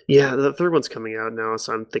 Yeah, the third one's coming out now,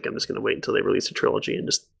 so I think I'm just going to wait until they release a trilogy and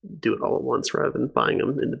just do it all at once rather than buying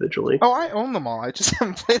them individually. Oh, I own them all. I just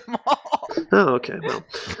haven't played them all. Oh, okay. Well,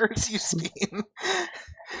 curse you, Steam.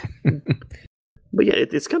 But yeah,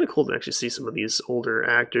 it's kind of cool to actually see some of these older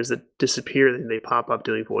actors that disappear and they pop up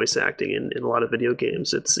doing voice acting in a lot of video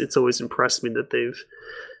games. It's always impressed me that they've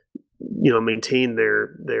maintained their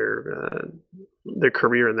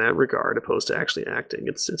career in that regard, opposed to actually acting.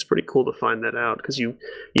 It's pretty cool to find that out, because you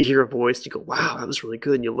hear a voice, you go, wow, that was really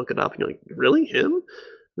good, and you look it up and you're like, really, him?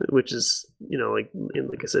 Which is, like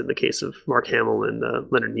I said, in the case of Mark Hamill and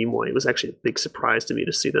Leonard Nimoy, it was actually a big surprise to me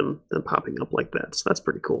to see them popping up like that. So that's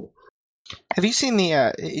pretty cool. Have you seen do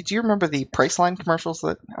you remember the Priceline commercials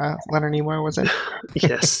that Leonard Nimoy was in?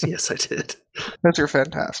 Yes, I did. Those are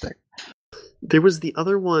fantastic. There was the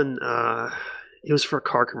other one, it was for a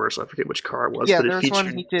car commercial. I forget which car it was. Yeah, but there was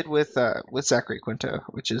one he did with Zachary Quinto,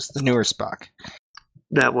 which is the newer Spock.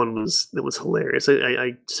 That one was hilarious.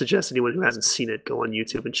 I suggest anyone who hasn't seen it go on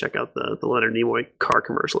YouTube and check out the Leonard Nimoy car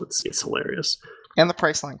commercial. It's hilarious. And the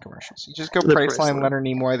Priceline commercials. You just go Priceline Leonard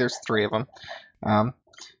Nimoy. There's 3 of them.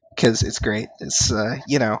 because it's great. It's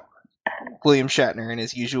William Shatner in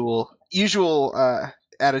his usual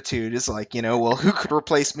attitude is like, well, who could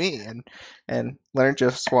replace me? And Leonard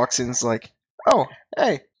just walks in and is like, oh,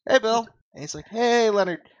 hey Bill, and he's like, hey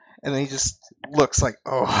Leonard, and then he just looks like,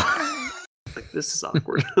 oh. Like, this is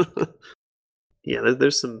awkward. Yeah,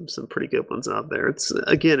 there's some pretty good ones out there.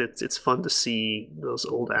 It's fun to see those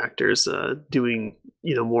old actors doing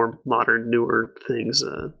more modern, newer things.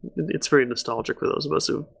 It's very nostalgic for those of us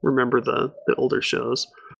who remember the older shows.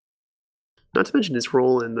 Not to mention his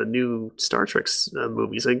role in the new Star Trek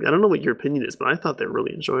movies. I don't know what your opinion is, but I thought they're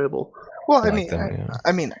really enjoyable. Well,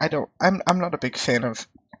 I'm not a big fan of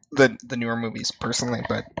the newer movies personally,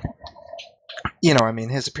 but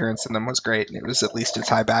his appearance in them was great, and it was at least a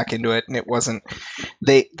tie back into it, and it wasn't.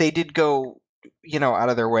 They did go, out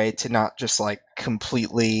of their way to not just like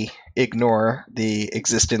completely ignore the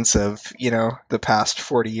existence of the past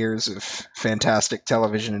 40 years of fantastic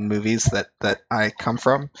television and movies that I come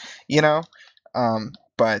from,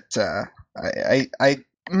 but I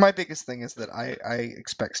my biggest thing is that I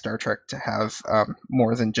expect Star Trek to have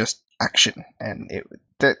more than just action, and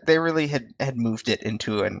they really had moved it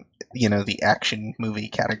into the action movie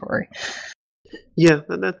category. Yeah,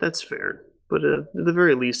 that's fair. But at the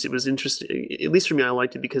very least, it was interesting. At least for me, I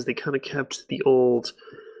liked it because they kind of kept the old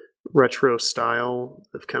retro style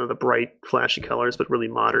of kind of the bright, flashy colors, but really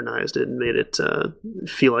modernized it and made it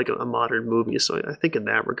feel like a modern movie. So I think in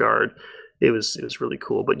that regard, it was really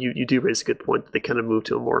cool. But you do raise a good point that they kind of moved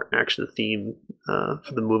to a more action theme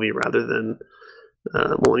for the movie rather than.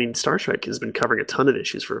 Star Trek has been covering a ton of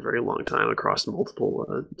issues for a very long time across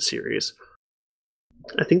multiple series.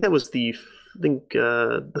 I think that was the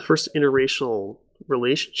first interracial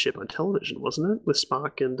relationship on television, wasn't it, with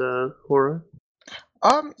Spock and Uhura?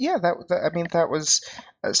 Yeah, that was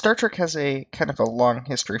Star Trek has a kind of a long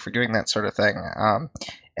history for doing that sort of thing.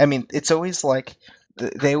 It's always like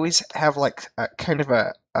they always have like a kind of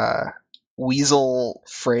a weasel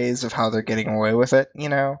phrase of how they're getting away with it,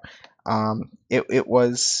 that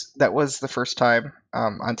was the first time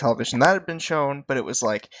on television that had been shown, but it was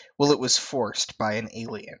like, well, it was forced by an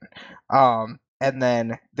alien. And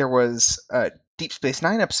then there was Deep Space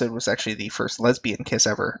Nine episode was actually the first lesbian kiss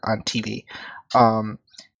ever on TV.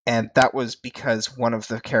 And that was because one of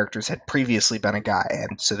the characters had previously been a guy,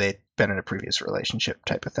 and so they'd been in a previous relationship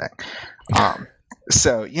type of thing.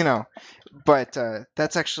 So, but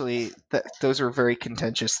that's actually those are very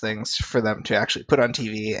contentious things for them to actually put on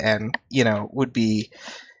TV, and would be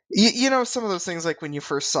some of those things like when you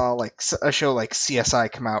first saw like a show like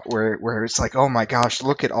CSI come out where it's like, oh my gosh,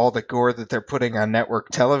 look at all the gore that they're putting on network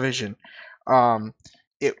television.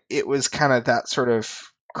 It was kind of that sort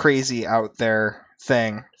of crazy out there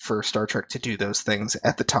thing for Star Trek to do those things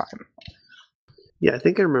at the time. Yeah, I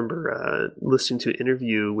think I remember listening to an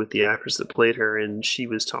interview with the actress that played her, and she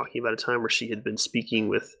was talking about a time where she had been speaking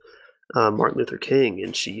with Martin Luther King,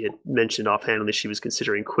 and she had mentioned offhandedly she was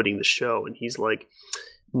considering quitting the show, and he's like,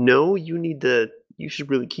 no, you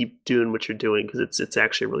should really keep doing what you're doing because it's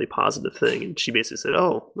actually a really positive thing. And she basically said,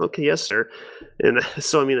 oh, okay, yes, sir. And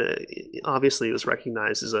so, obviously it was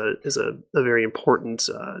recognized as a very important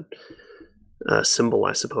symbol,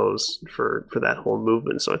 I suppose, for that whole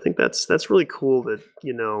movement. So I think that's really cool that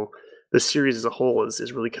the series as a whole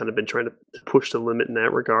has really kind of been trying to push the limit in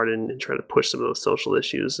that regard and try to push some of those social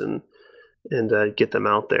issues and get them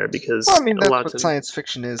out there, because that's what science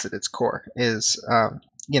fiction is at its core, is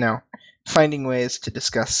finding ways to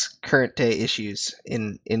discuss current day issues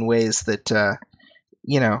in ways that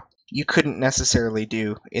you couldn't necessarily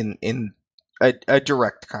do in a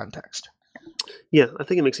direct context. Yeah, I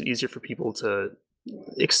think it makes it easier for people to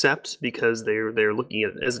accept because they're looking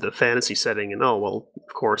at it as a fantasy setting, and oh well,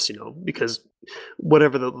 of course, because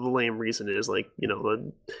whatever the lame reason is, like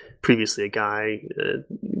previously a guy,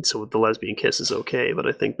 so the lesbian kiss is okay. But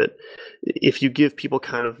I think that if you give people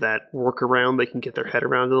kind of that workaround, they can get their head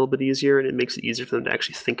around it a little bit easier, and it makes it easier for them to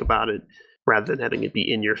actually think about it rather than having it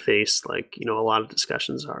be in your face like a lot of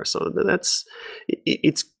discussions are. So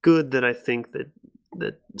it's good that I think that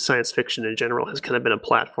science fiction in general has kind of been a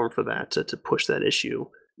platform for that, to push that issue,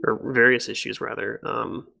 or various issues rather,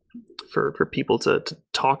 for people to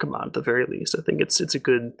talk about at the very least. I think it's a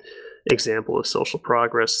good example of social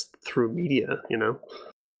progress through media.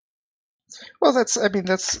 Well, that's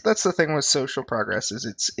the thing with social progress,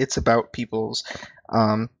 is it's about people's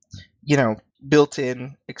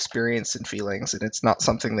built-in experience and feelings, and it's not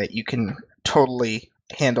something that you can totally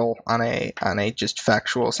handle on a just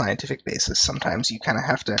factual scientific basis. Sometimes you kind of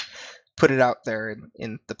have to put it out there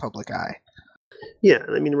in the public eye. Yeah,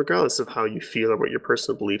 regardless of how you feel or what your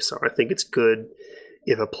personal beliefs are, I think it's good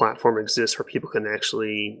if a platform exists where people can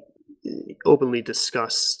actually openly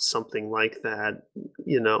discuss something like that,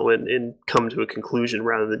 and come to a conclusion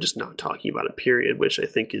rather than just not talking about it, period, which I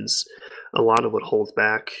think is a lot of what holds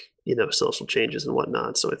back, social changes and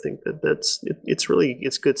whatnot. So I think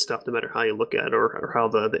it's good stuff no matter how you look at it or how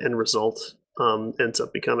the end result ends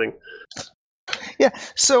up becoming. Yeah.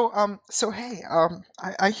 So hey,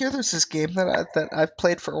 I hear there's this game that I've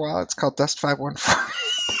played for a while. It's called Dust 514.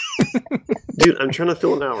 Dude, I'm trying to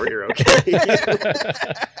fill an hour here, okay?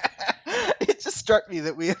 It just struck me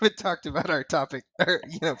that we haven't talked about our topic,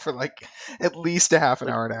 for like at least a half an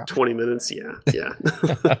hour now. 20 minutes, yeah.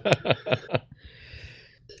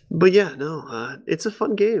 But yeah, no, it's a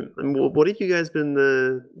fun game. I mean, what have you guys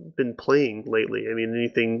been playing lately? I mean,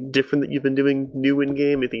 anything different that you've been doing new in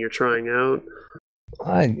game? Anything you're trying out?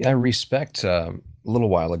 I respect a little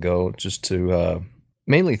while ago just to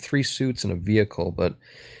mainly 3 suits and a vehicle, but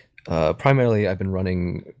primarily I've been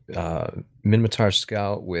running Minmatar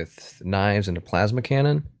Scout with knives and a plasma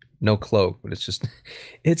cannon. No cloak, but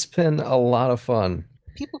it's been a lot of fun.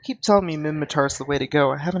 People keep telling me Minmatar's the way to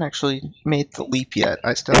go. I haven't actually made the leap yet.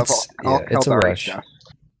 I still have all it's a rush. stuff.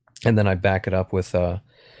 And then I back it up with I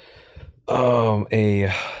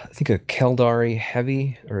think a Keldari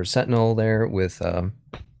Heavy or Sentinel there with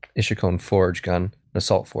Ishikon Forge gun, an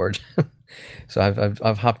Assault Forge. So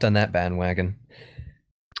I've hopped on that bandwagon.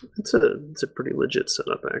 It's a pretty legit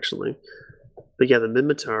setup, actually. But yeah, the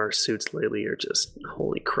Minmatar suits lately are just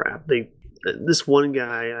holy crap. This one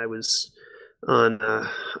guy I was on,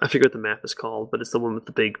 I forget what the map is called, but it's the one with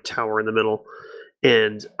the big tower in the middle.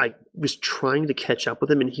 And I was trying to catch up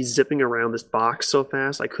with him, and he's zipping around this box so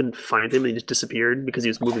fast I couldn't find him, and he just disappeared because he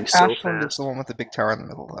was moving so Ashland fast. is the one with the big tower in the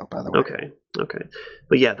middle, though, by the way. Okay.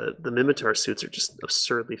 But yeah, the Minmatar suits are just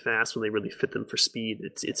absurdly fast when they really fit them for speed.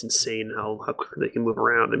 It's insane how quickly they can move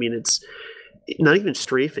around. I mean, it's not even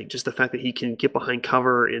strafing, just the fact that he can get behind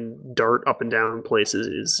cover and dart up and down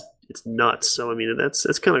places it's nuts. So I mean,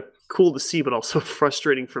 that's kind of cool to see, but also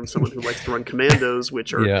frustrating from someone who likes to run commandos,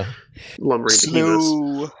 which are lumbering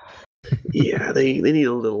behemoths. Yeah, they need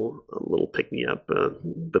a little pick me up,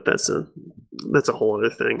 but that's a whole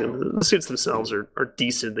other thing. And the suits themselves are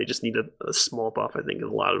decent. They just need a small buff, I think, in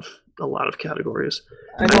a lot of categories.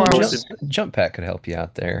 I know. Jump Pack could help you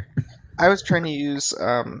out there. I was trying to use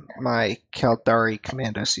my Kaldari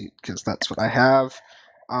commando suit because that's what I have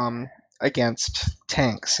against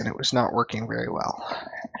tanks, and it was not working very well.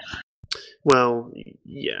 Well,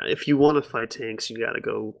 yeah, if you want to fight tanks, you got to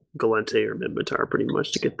go Galente or Minmatar pretty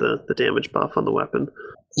much to get the damage buff on the weapon.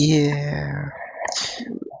 Yeah.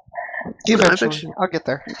 Eventually, I'll get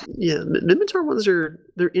there. Yeah, Minmatar ones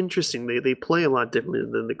they're interesting. They play a lot differently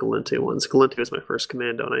than the Galente ones. Galente was my first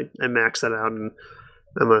commando, and I maxed that out, and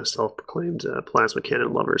I'm a self-proclaimed plasma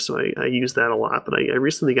cannon lover, so I use that a lot. But I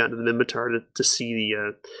recently got into the Minmatar to see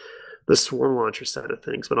the swarm launcher side of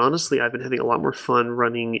things. But honestly, I've been having a lot more fun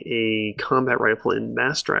running a combat rifle in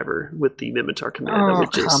Mass Driver with the Minmatar Commando.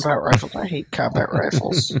 Combat rifles! I hate combat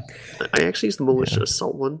rifles. I actually use the Militia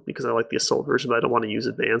Assault one because I like the Assault version, but I don't want to use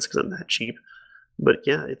Advanced because I'm that cheap. But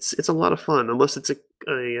yeah, it's a lot of fun, unless it's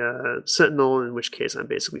a Sentinel, in which case I'm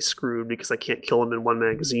basically screwed because I can't kill him in one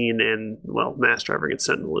magazine, and, well, Mass Driver against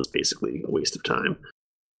Sentinel is basically a waste of time.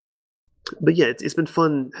 But yeah, it's been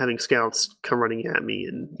fun having scouts come running at me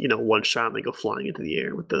and, one shot and they go flying into the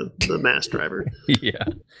air with the Mass Driver. Yeah.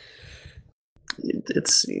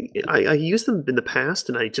 I used them in the past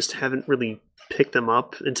and I just haven't really picked them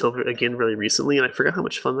up until, again, really recently, and I forgot how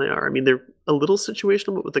much fun they are. I mean, they're a little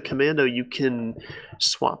situational, but with the Commando you can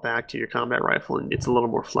swap back to your combat rifle and it's a little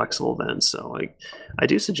more flexible then. So I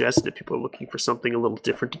do suggest that if people are looking for something a little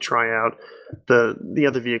different to try out, the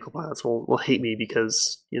other vehicle pilots will hate me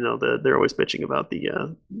because they're always bitching about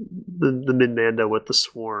the Min-Mando with the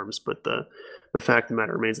swarms, but the fact of the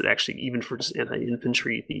matter remains that actually, even for just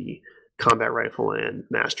anti-infantry, the combat rifle and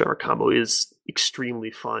Mass Driver combo is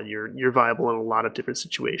extremely fun. You're viable in a lot of different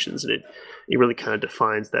situations, and it really kind of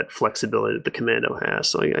defines that flexibility that the Commando has.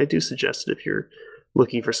 So I do suggest it if you're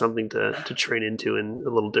looking for something to train into and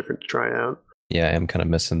a little different to try out. Yeah, I am kind of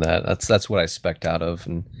missing that. That's what I spec'd out of,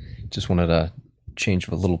 and just wanted a change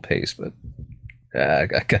of a little pace, but I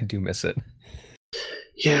do miss it.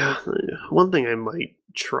 Yeah, one thing I might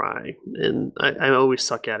try, and I always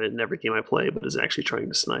suck at it in every game I play, but is actually trying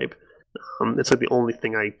to snipe. It's like the only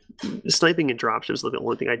thing sniping and dropships is like the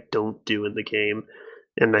only thing I don't do in the game,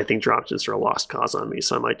 and I think dropships are a lost cause on me.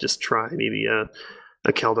 So I might just try maybe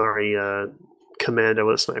a Kaldari Commando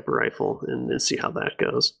with a sniper rifle and see how that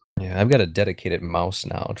goes. Yeah, I've got a dedicated mouse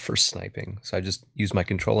now for sniping, so I just use my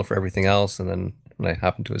controller for everything else, and then when I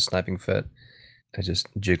hop into a sniping fit, I just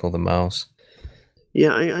jiggle the mouse.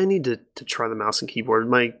 Yeah, I need to try the mouse and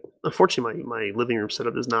keyboard. Unfortunately my living room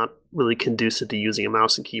setup is not really conducive to using a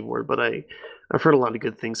mouse and keyboard, but I've heard a lot of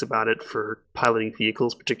good things about it for piloting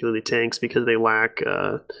vehicles, particularly tanks, because they lack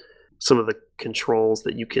some of the controls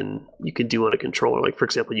that you can do on a controller. Like for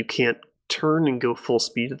example, you can't turn and go full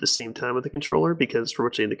speed at the same time with the controller because for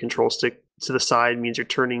rotating the control stick to the side means you're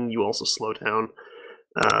turning. You also slow down.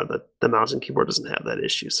 The mouse and keyboard doesn't have that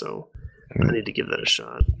issue, so I need to give that a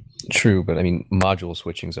shot. True, but I mean, module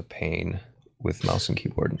switching's a pain with mouse and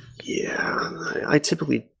keyboard. Yeah, I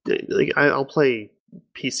typically I'll play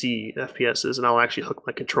PC FPSs and I'll actually hook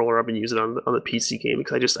my controller up and use it on the PC game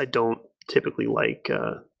because I don't typically like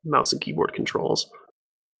mouse and keyboard controls.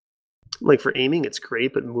 Like for aiming, it's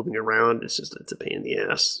great, but moving around, it's a pain in the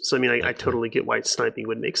ass. So I mean, I totally get why sniping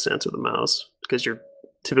would make sense with a mouse because you're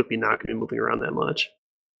typically not going to be moving around that much.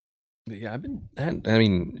 Yeah, I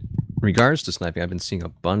mean, regards to sniping, I've been seeing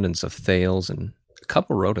abundance of thales and a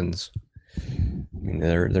couple rodents. I mean,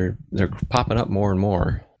 they're popping up more and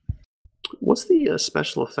more. What's the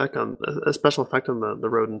special effect on the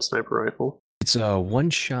rodent sniper rifle? It's a one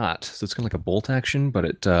shot, so it's kind of like a bolt action, but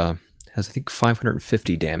it has I think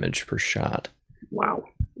 550 damage per shot. Wow.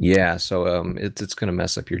 Yeah, so it's gonna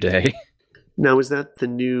mess up your day. Now, is that the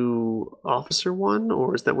new officer one,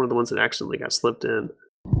 or is that one of the ones that accidentally got slipped in?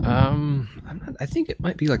 I think it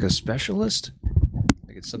might be like a specialist.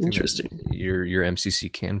 Like it's something Interesting. that your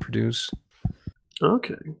MCC can produce.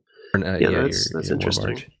 Okay. Yeah, that's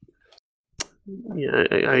interesting. Yeah,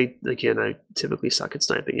 I typically suck at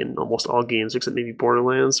sniping in almost all games except maybe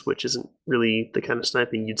Borderlands, which isn't really the kind of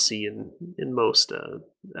sniping you'd see in most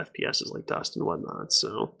FPSs like Dust and whatnot.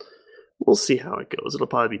 So we'll see how it goes. It'll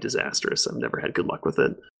probably be disastrous. I've never had good luck with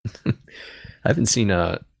it. I haven't seen.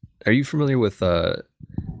 Are you familiar with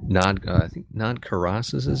Nod? I think Nod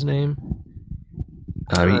Karas is his name.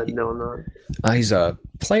 No, I'm not. He's a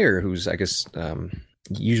player who's, I guess,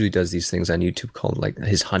 usually does these things on YouTube called like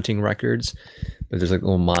his hunting records. But there's like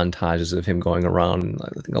little montages of him going around. I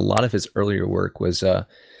think a lot of his earlier work was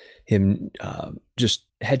him just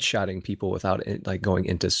headshotting people without like going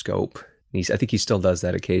into scope. I think he still does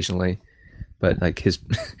that occasionally. But like his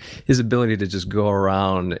ability to just go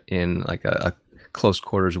around in like a close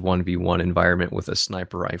quarters 1v1 environment with a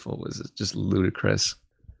sniper rifle was just ludicrous.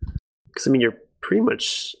 Because I mean, you're pretty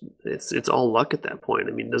much it's all luck at that point.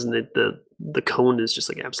 I mean, doesn't it the cone is just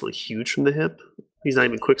like absolutely huge from the hip? He's not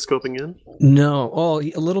even quick scoping in. No,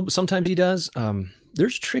 a little. Sometimes he does.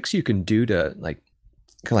 There's tricks you can do to like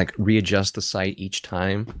kind of like readjust the sight each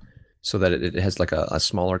time so that it has like a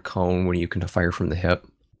smaller cone when you can fire from the hip.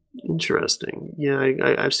 Interesting. Yeah,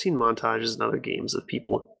 I've seen montages in other games of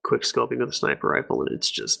people quick scoping with a sniper rifle, and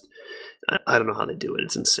it's just I don't know how they do it.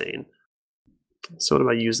 It's insane. So what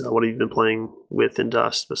about you, Zell? What have you been playing with in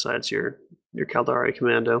Dust besides your Caldari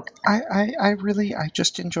Commando? I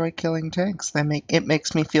just enjoy killing tanks. It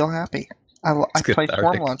makes me feel happy. I play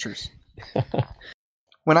swarm launchers.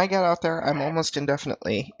 When I get out there, I'm almost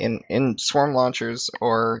indefinitely in swarm launchers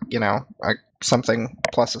or something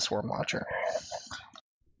plus a swarm launcher.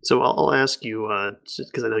 So I'll ask you,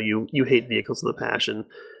 just because I know you hate vehicles with a passion,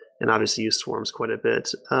 and obviously use swarms quite a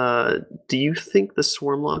bit. Do you think the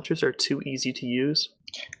swarm launchers are too easy to use?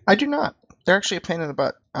 I do not. They're actually a pain in the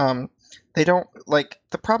butt. They don't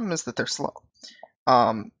the problem is that they're slow.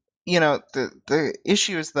 The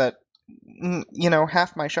issue is that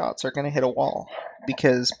half my shots are going to hit a wall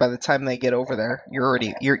because by the time they get over there,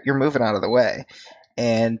 you're moving out of the way.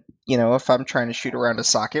 And if I'm trying to shoot around a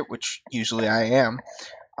socket, which usually I am,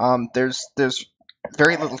 there's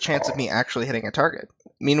very little chance of me actually hitting a target.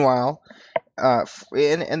 Meanwhile,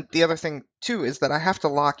 and the other thing too is that I have to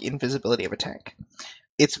lock invisibility of a tank.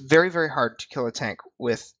 It's very, very hard to kill a tank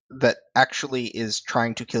that actually is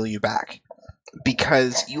trying to kill you back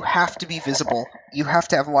because you have to be visible. You have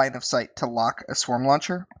to have line of sight to lock a swarm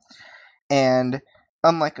launcher. And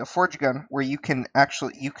unlike a forge gun where you can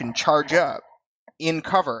charge up in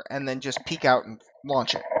cover and then just peek out and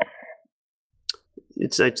launch it.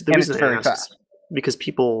 The reason I ask is because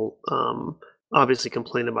people obviously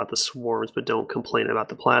complain about the swarms, but don't complain about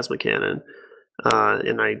the plasma cannon.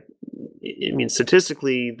 And I mean,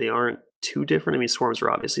 statistically, they aren't too different. I mean, swarms are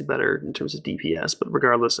obviously better in terms of DPS, but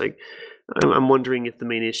regardless, I'm wondering if the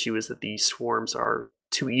main issue is that these swarms are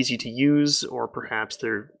too easy to use, or perhaps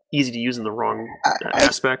they're easy to use in the wrong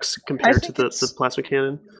aspects compared to the plasma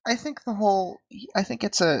cannon. I think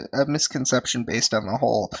it's a misconception based on the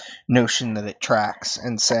whole notion that it tracks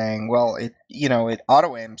and saying, well, it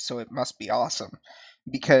auto aims, so it must be awesome,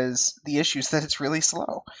 because the issue is that it's really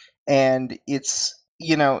slow, and it's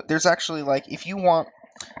there's actually if you want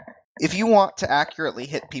to accurately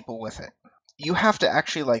hit people with it, you have to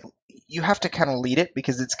actually you have to kind of lead it,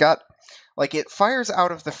 because it's got it fires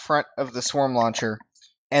out of the front of the swarm launcher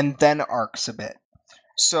and then arcs a bit.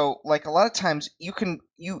 So a lot of times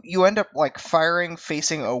you end up firing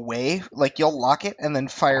facing away, you'll lock it and then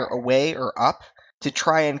fire away or up to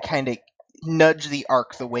try and kind of nudge the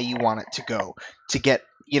arc the way you want it to go, to get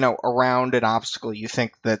around an obstacle you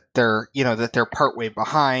think that they're partway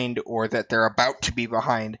behind, or that they're about to be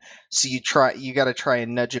behind. So you got to try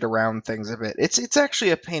and nudge it around things a bit. It's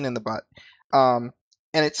actually a pain in the butt, and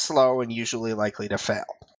it's slow and usually likely to fail.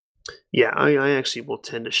 Yeah, I actually will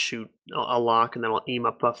tend to shoot a lock, and then I'll aim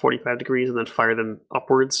up 45 degrees and then fire them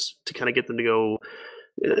upwards to kind of get them to go,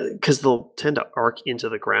 because they'll tend to arc into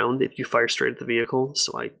the ground if you fire straight at the vehicle.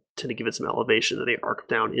 So I tend to give it some elevation, and they arc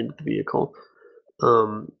down into the vehicle.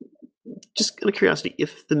 Just out of curiosity,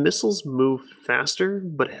 if the missiles move faster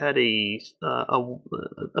but had a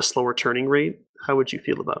slower turning rate, how would you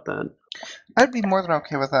feel about that? I'd be more than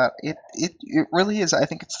okay with that. It really is. I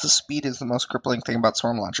think it's the speed is the most crippling thing about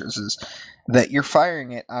swarm launchers, is that you're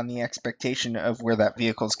firing it on the expectation of where that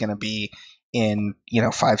vehicle is going to be in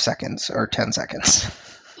 5 seconds or 10 seconds.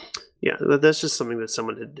 Yeah, that's just something that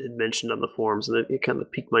someone had mentioned on the forums, and it kind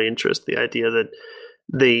of piqued my interest. The idea that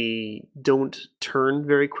they don't turn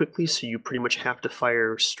very quickly, so you pretty much have to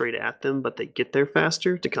fire straight at them, but they get there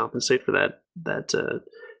faster to compensate for that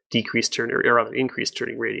decreased turn, or rather increased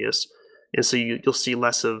turning radius. And so you'll see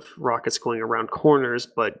less of rockets going around corners,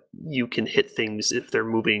 but you can hit things if they're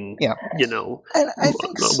moving, and I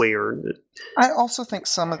think away. I also think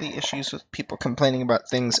some of the issues with people complaining about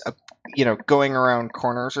things, going around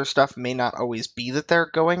corners or stuff, may not always be that they're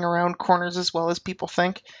going around corners as well as people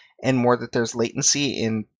think, and more that there's latency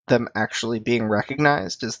in them actually being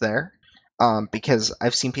recognized as there. Because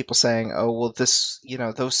I've seen people saying, "Oh, well, this,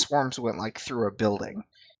 those swarms went through a building."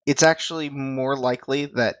 It's actually more likely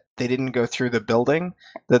that they didn't go through the building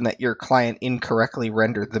than that your client incorrectly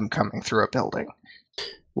rendered them coming through a building.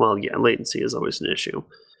 Well, yeah, latency is always an issue.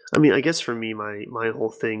 I mean, I guess for me, my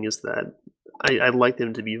whole thing is that I'd like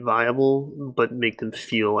them to be viable, but make them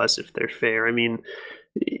feel as if they're fair. I mean,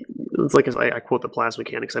 it's like I quote the plasma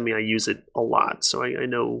mechanics. I mean, I use it a lot, so I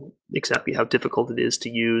know exactly how difficult it is to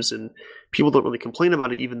use, and people don't really complain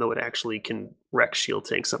about it, even though it actually can wreck shield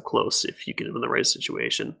tanks up close if you get them in the right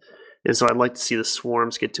situation. And so I'd like to see the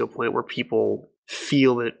swarms get to a point where people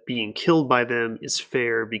feel that being killed by them is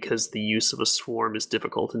fair, because the use of a swarm is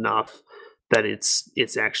difficult enough that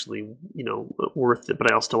it's actually worth it.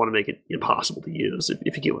 But I also don't want to make it impossible to use,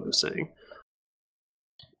 if you get what I'm saying.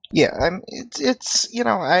 Yeah, it's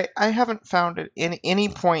I haven't found it in any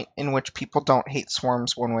point in which people don't hate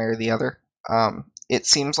swarms one way or the other. It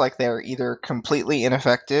seems like they're either completely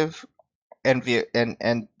ineffective and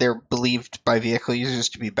they're believed by vehicle users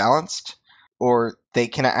to be balanced, or they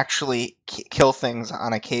can actually kill things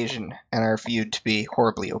on occasion and are viewed to be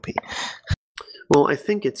horribly OP. Well, I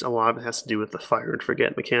think a lot of it has to do with the fire and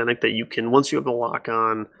forget mechanic, that you can, once you have the lock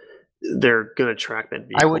on, they're going to track that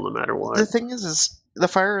vehicle no matter what. The thing is the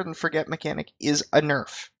fire and forget mechanic is a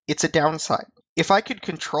nerf. It's a downside. If I could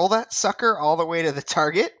control that sucker all the way to the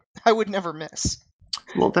target, I would never miss.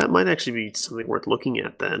 Well, that might actually be something worth looking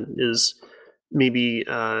at then, is maybe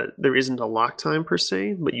there isn't a lock time per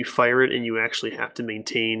se, but you fire it and you actually have to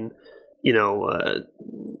maintain,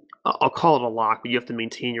 I'll call it a lock, but you have to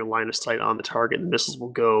maintain your line of sight on the target, and the missiles will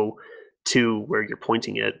go to where you're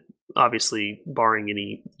pointing it, obviously barring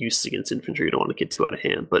any use against infantry. You don't want to get too out of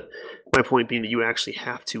hand, but my point being that you actually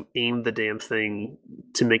have to aim the damn thing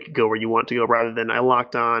to make it go where you want to go, rather than I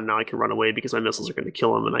locked on, now I can run away because my missiles are going to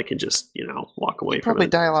kill him and I can just walk away. You'd probably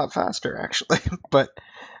die a lot faster, actually. But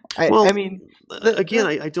I mean,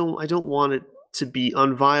 I don't want it to be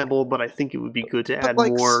unviable, but I think it would be good to add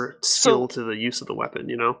more skill to the use of the weapon.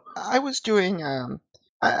 I was doing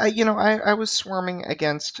I was swarming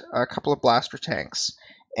against a couple of blaster tanks,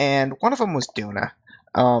 and one of them was Duna.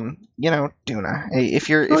 Duna. If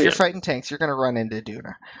you're fighting tanks, you're gonna run into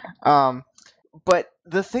Duna. But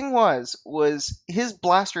the thing was his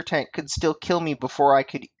blaster tank could still kill me before I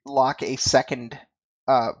could lock a second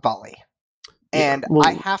volley, and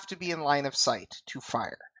I have to be in line of sight to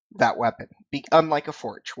fire that weapon. Unlike a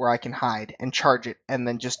Forge, where I can hide and charge it and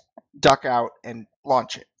then just duck out and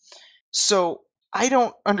launch it. So I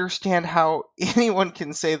don't understand how anyone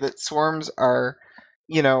can say that swarms are,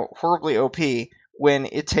 horribly OP when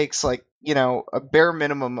it takes a bare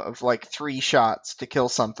minimum of 3 shots to kill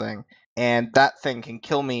something, and that thing can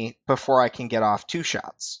kill me before I can get off 2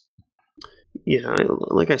 shots. Yeah,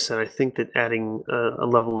 like I said, I think that adding a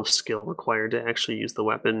level of skill required to actually use the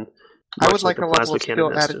weapon. I would like a level of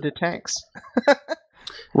skill added to tanks.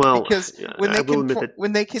 Well, Because when I they will can admit that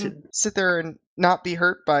when they can sit there and not be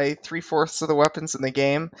hurt by 3/4 of the weapons in the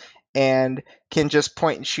game, and can just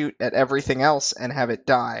point and shoot at everything else and have it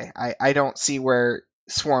die, I don't see where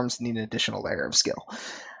swarms need an additional layer of skill.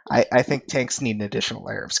 I think tanks need an additional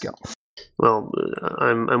layer of skill. Well,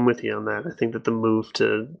 I'm with you on that. I think that the move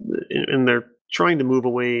to, and they're trying to move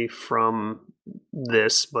away from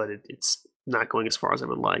this, but it's not going as far as I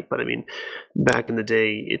would like. But I mean, back in the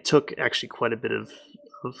day, it took actually quite a bit of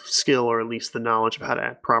skill, or at least the knowledge of how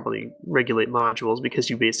to properly regulate modules, because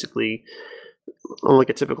you basically, unlike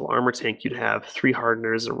a typical armor tank, you'd have 3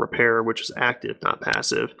 hardeners, a repair, which is active, not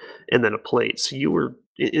passive, and then a plate. So you were,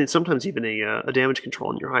 and sometimes even a damage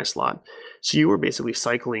control in your high slot. So you were basically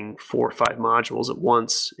cycling 4 or 5 modules at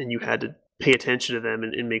once, and you had to pay attention to them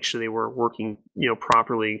and make sure they were working,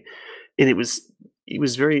 properly. And it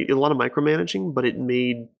was very a lot of micromanaging, but it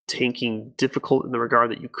made tanking difficult in the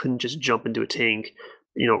regard that you couldn't just jump into a tank,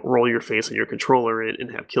 roll your face on your controller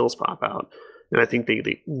and have kills pop out. And I think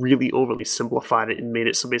they really overly simplified it and made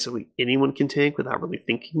it so basically anyone can tank without really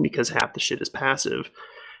thinking, because half the shit is passive.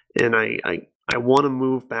 And I want to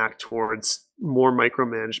move back towards more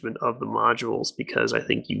micromanagement of the modules, because I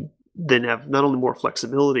think you then have not only more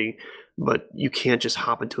flexibility, but you can't just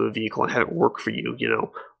hop into a vehicle and have it work for you.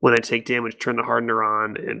 When I take damage, turn the hardener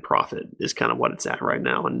on and profit is kind of what it's at right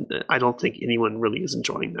now. And I don't think anyone really is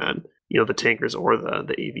enjoying that, the tankers or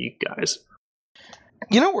the AV guys.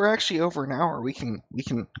 We're actually over an hour. We can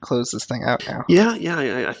close this thing out now.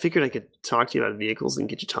 Yeah. I figured I could talk to you about vehicles and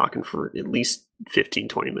get you talking for at least 15,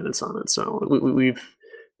 20 minutes on it. So we've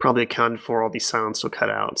probably accounted for all these sounds, so cut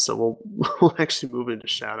out. So we'll actually move into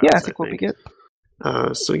shout outs. Yeah, I think we'll be good.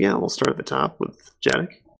 So yeah, we'll start at the top with Jadek.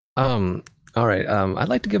 All right. I'd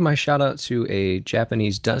like to give my shout out to a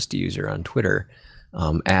Japanese Dust user on Twitter,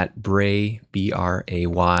 at Bray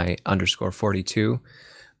BRAY _42.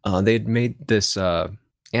 They'd made this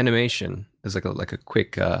animation. There's like a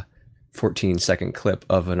quick 14-second clip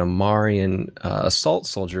of an Amarian assault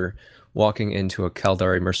soldier walking into a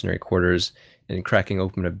Caldari mercenary quarters and cracking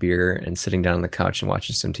open a beer and sitting down on the couch and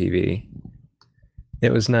watching some TV.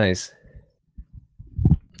 It was nice.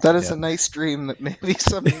 That is a nice dream that maybe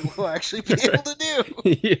somebody will actually be able to do.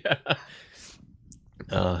 Yeah.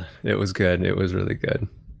 It was good. It was really good.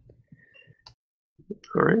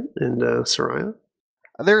 All right, and Soraya.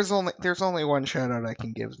 There's only one shout out I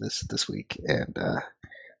can give this week, and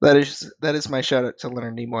that is my shout out to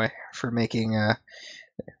Leonard Nimoy for making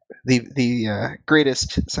the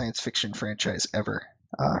greatest science fiction franchise ever.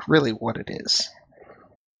 Really, what it is.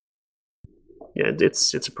 Yeah,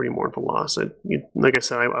 it's a pretty mournful loss. Like I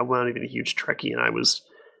said, I wasn't even a huge Trekkie, and I was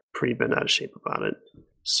pretty bent out of shape about it.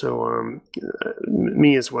 So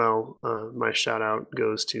me as well. My shout out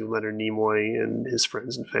goes to Leonard Nimoy and his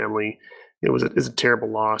friends and family. It was a terrible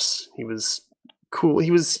loss. He was cool.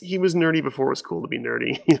 He was nerdy before it was cool to be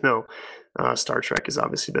nerdy. Star Trek has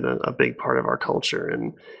obviously been a big part of our culture,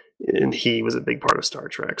 and he was a big part of Star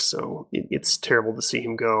Trek. So it's terrible to see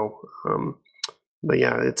him go. But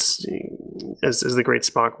yeah, it's as the great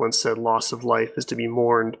Spock once said, loss of life is to be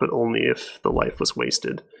mourned, but only if the life was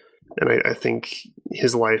wasted. And I think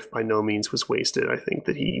his life by no means was wasted. I think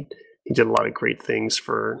that he did a lot of great things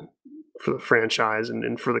for the franchise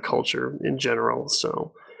and for the culture in general.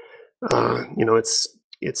 So,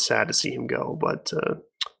 it's sad to see him go, but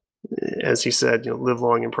as he said, live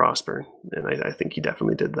long and prosper. And I think he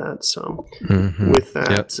definitely did that. So with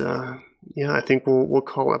that, I think we'll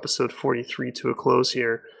call episode 43 to a close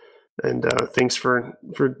here. And thanks for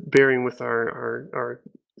bearing with our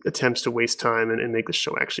attempts to waste time and make the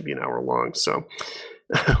show actually be an hour long. So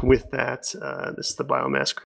with that, this is the Biomassed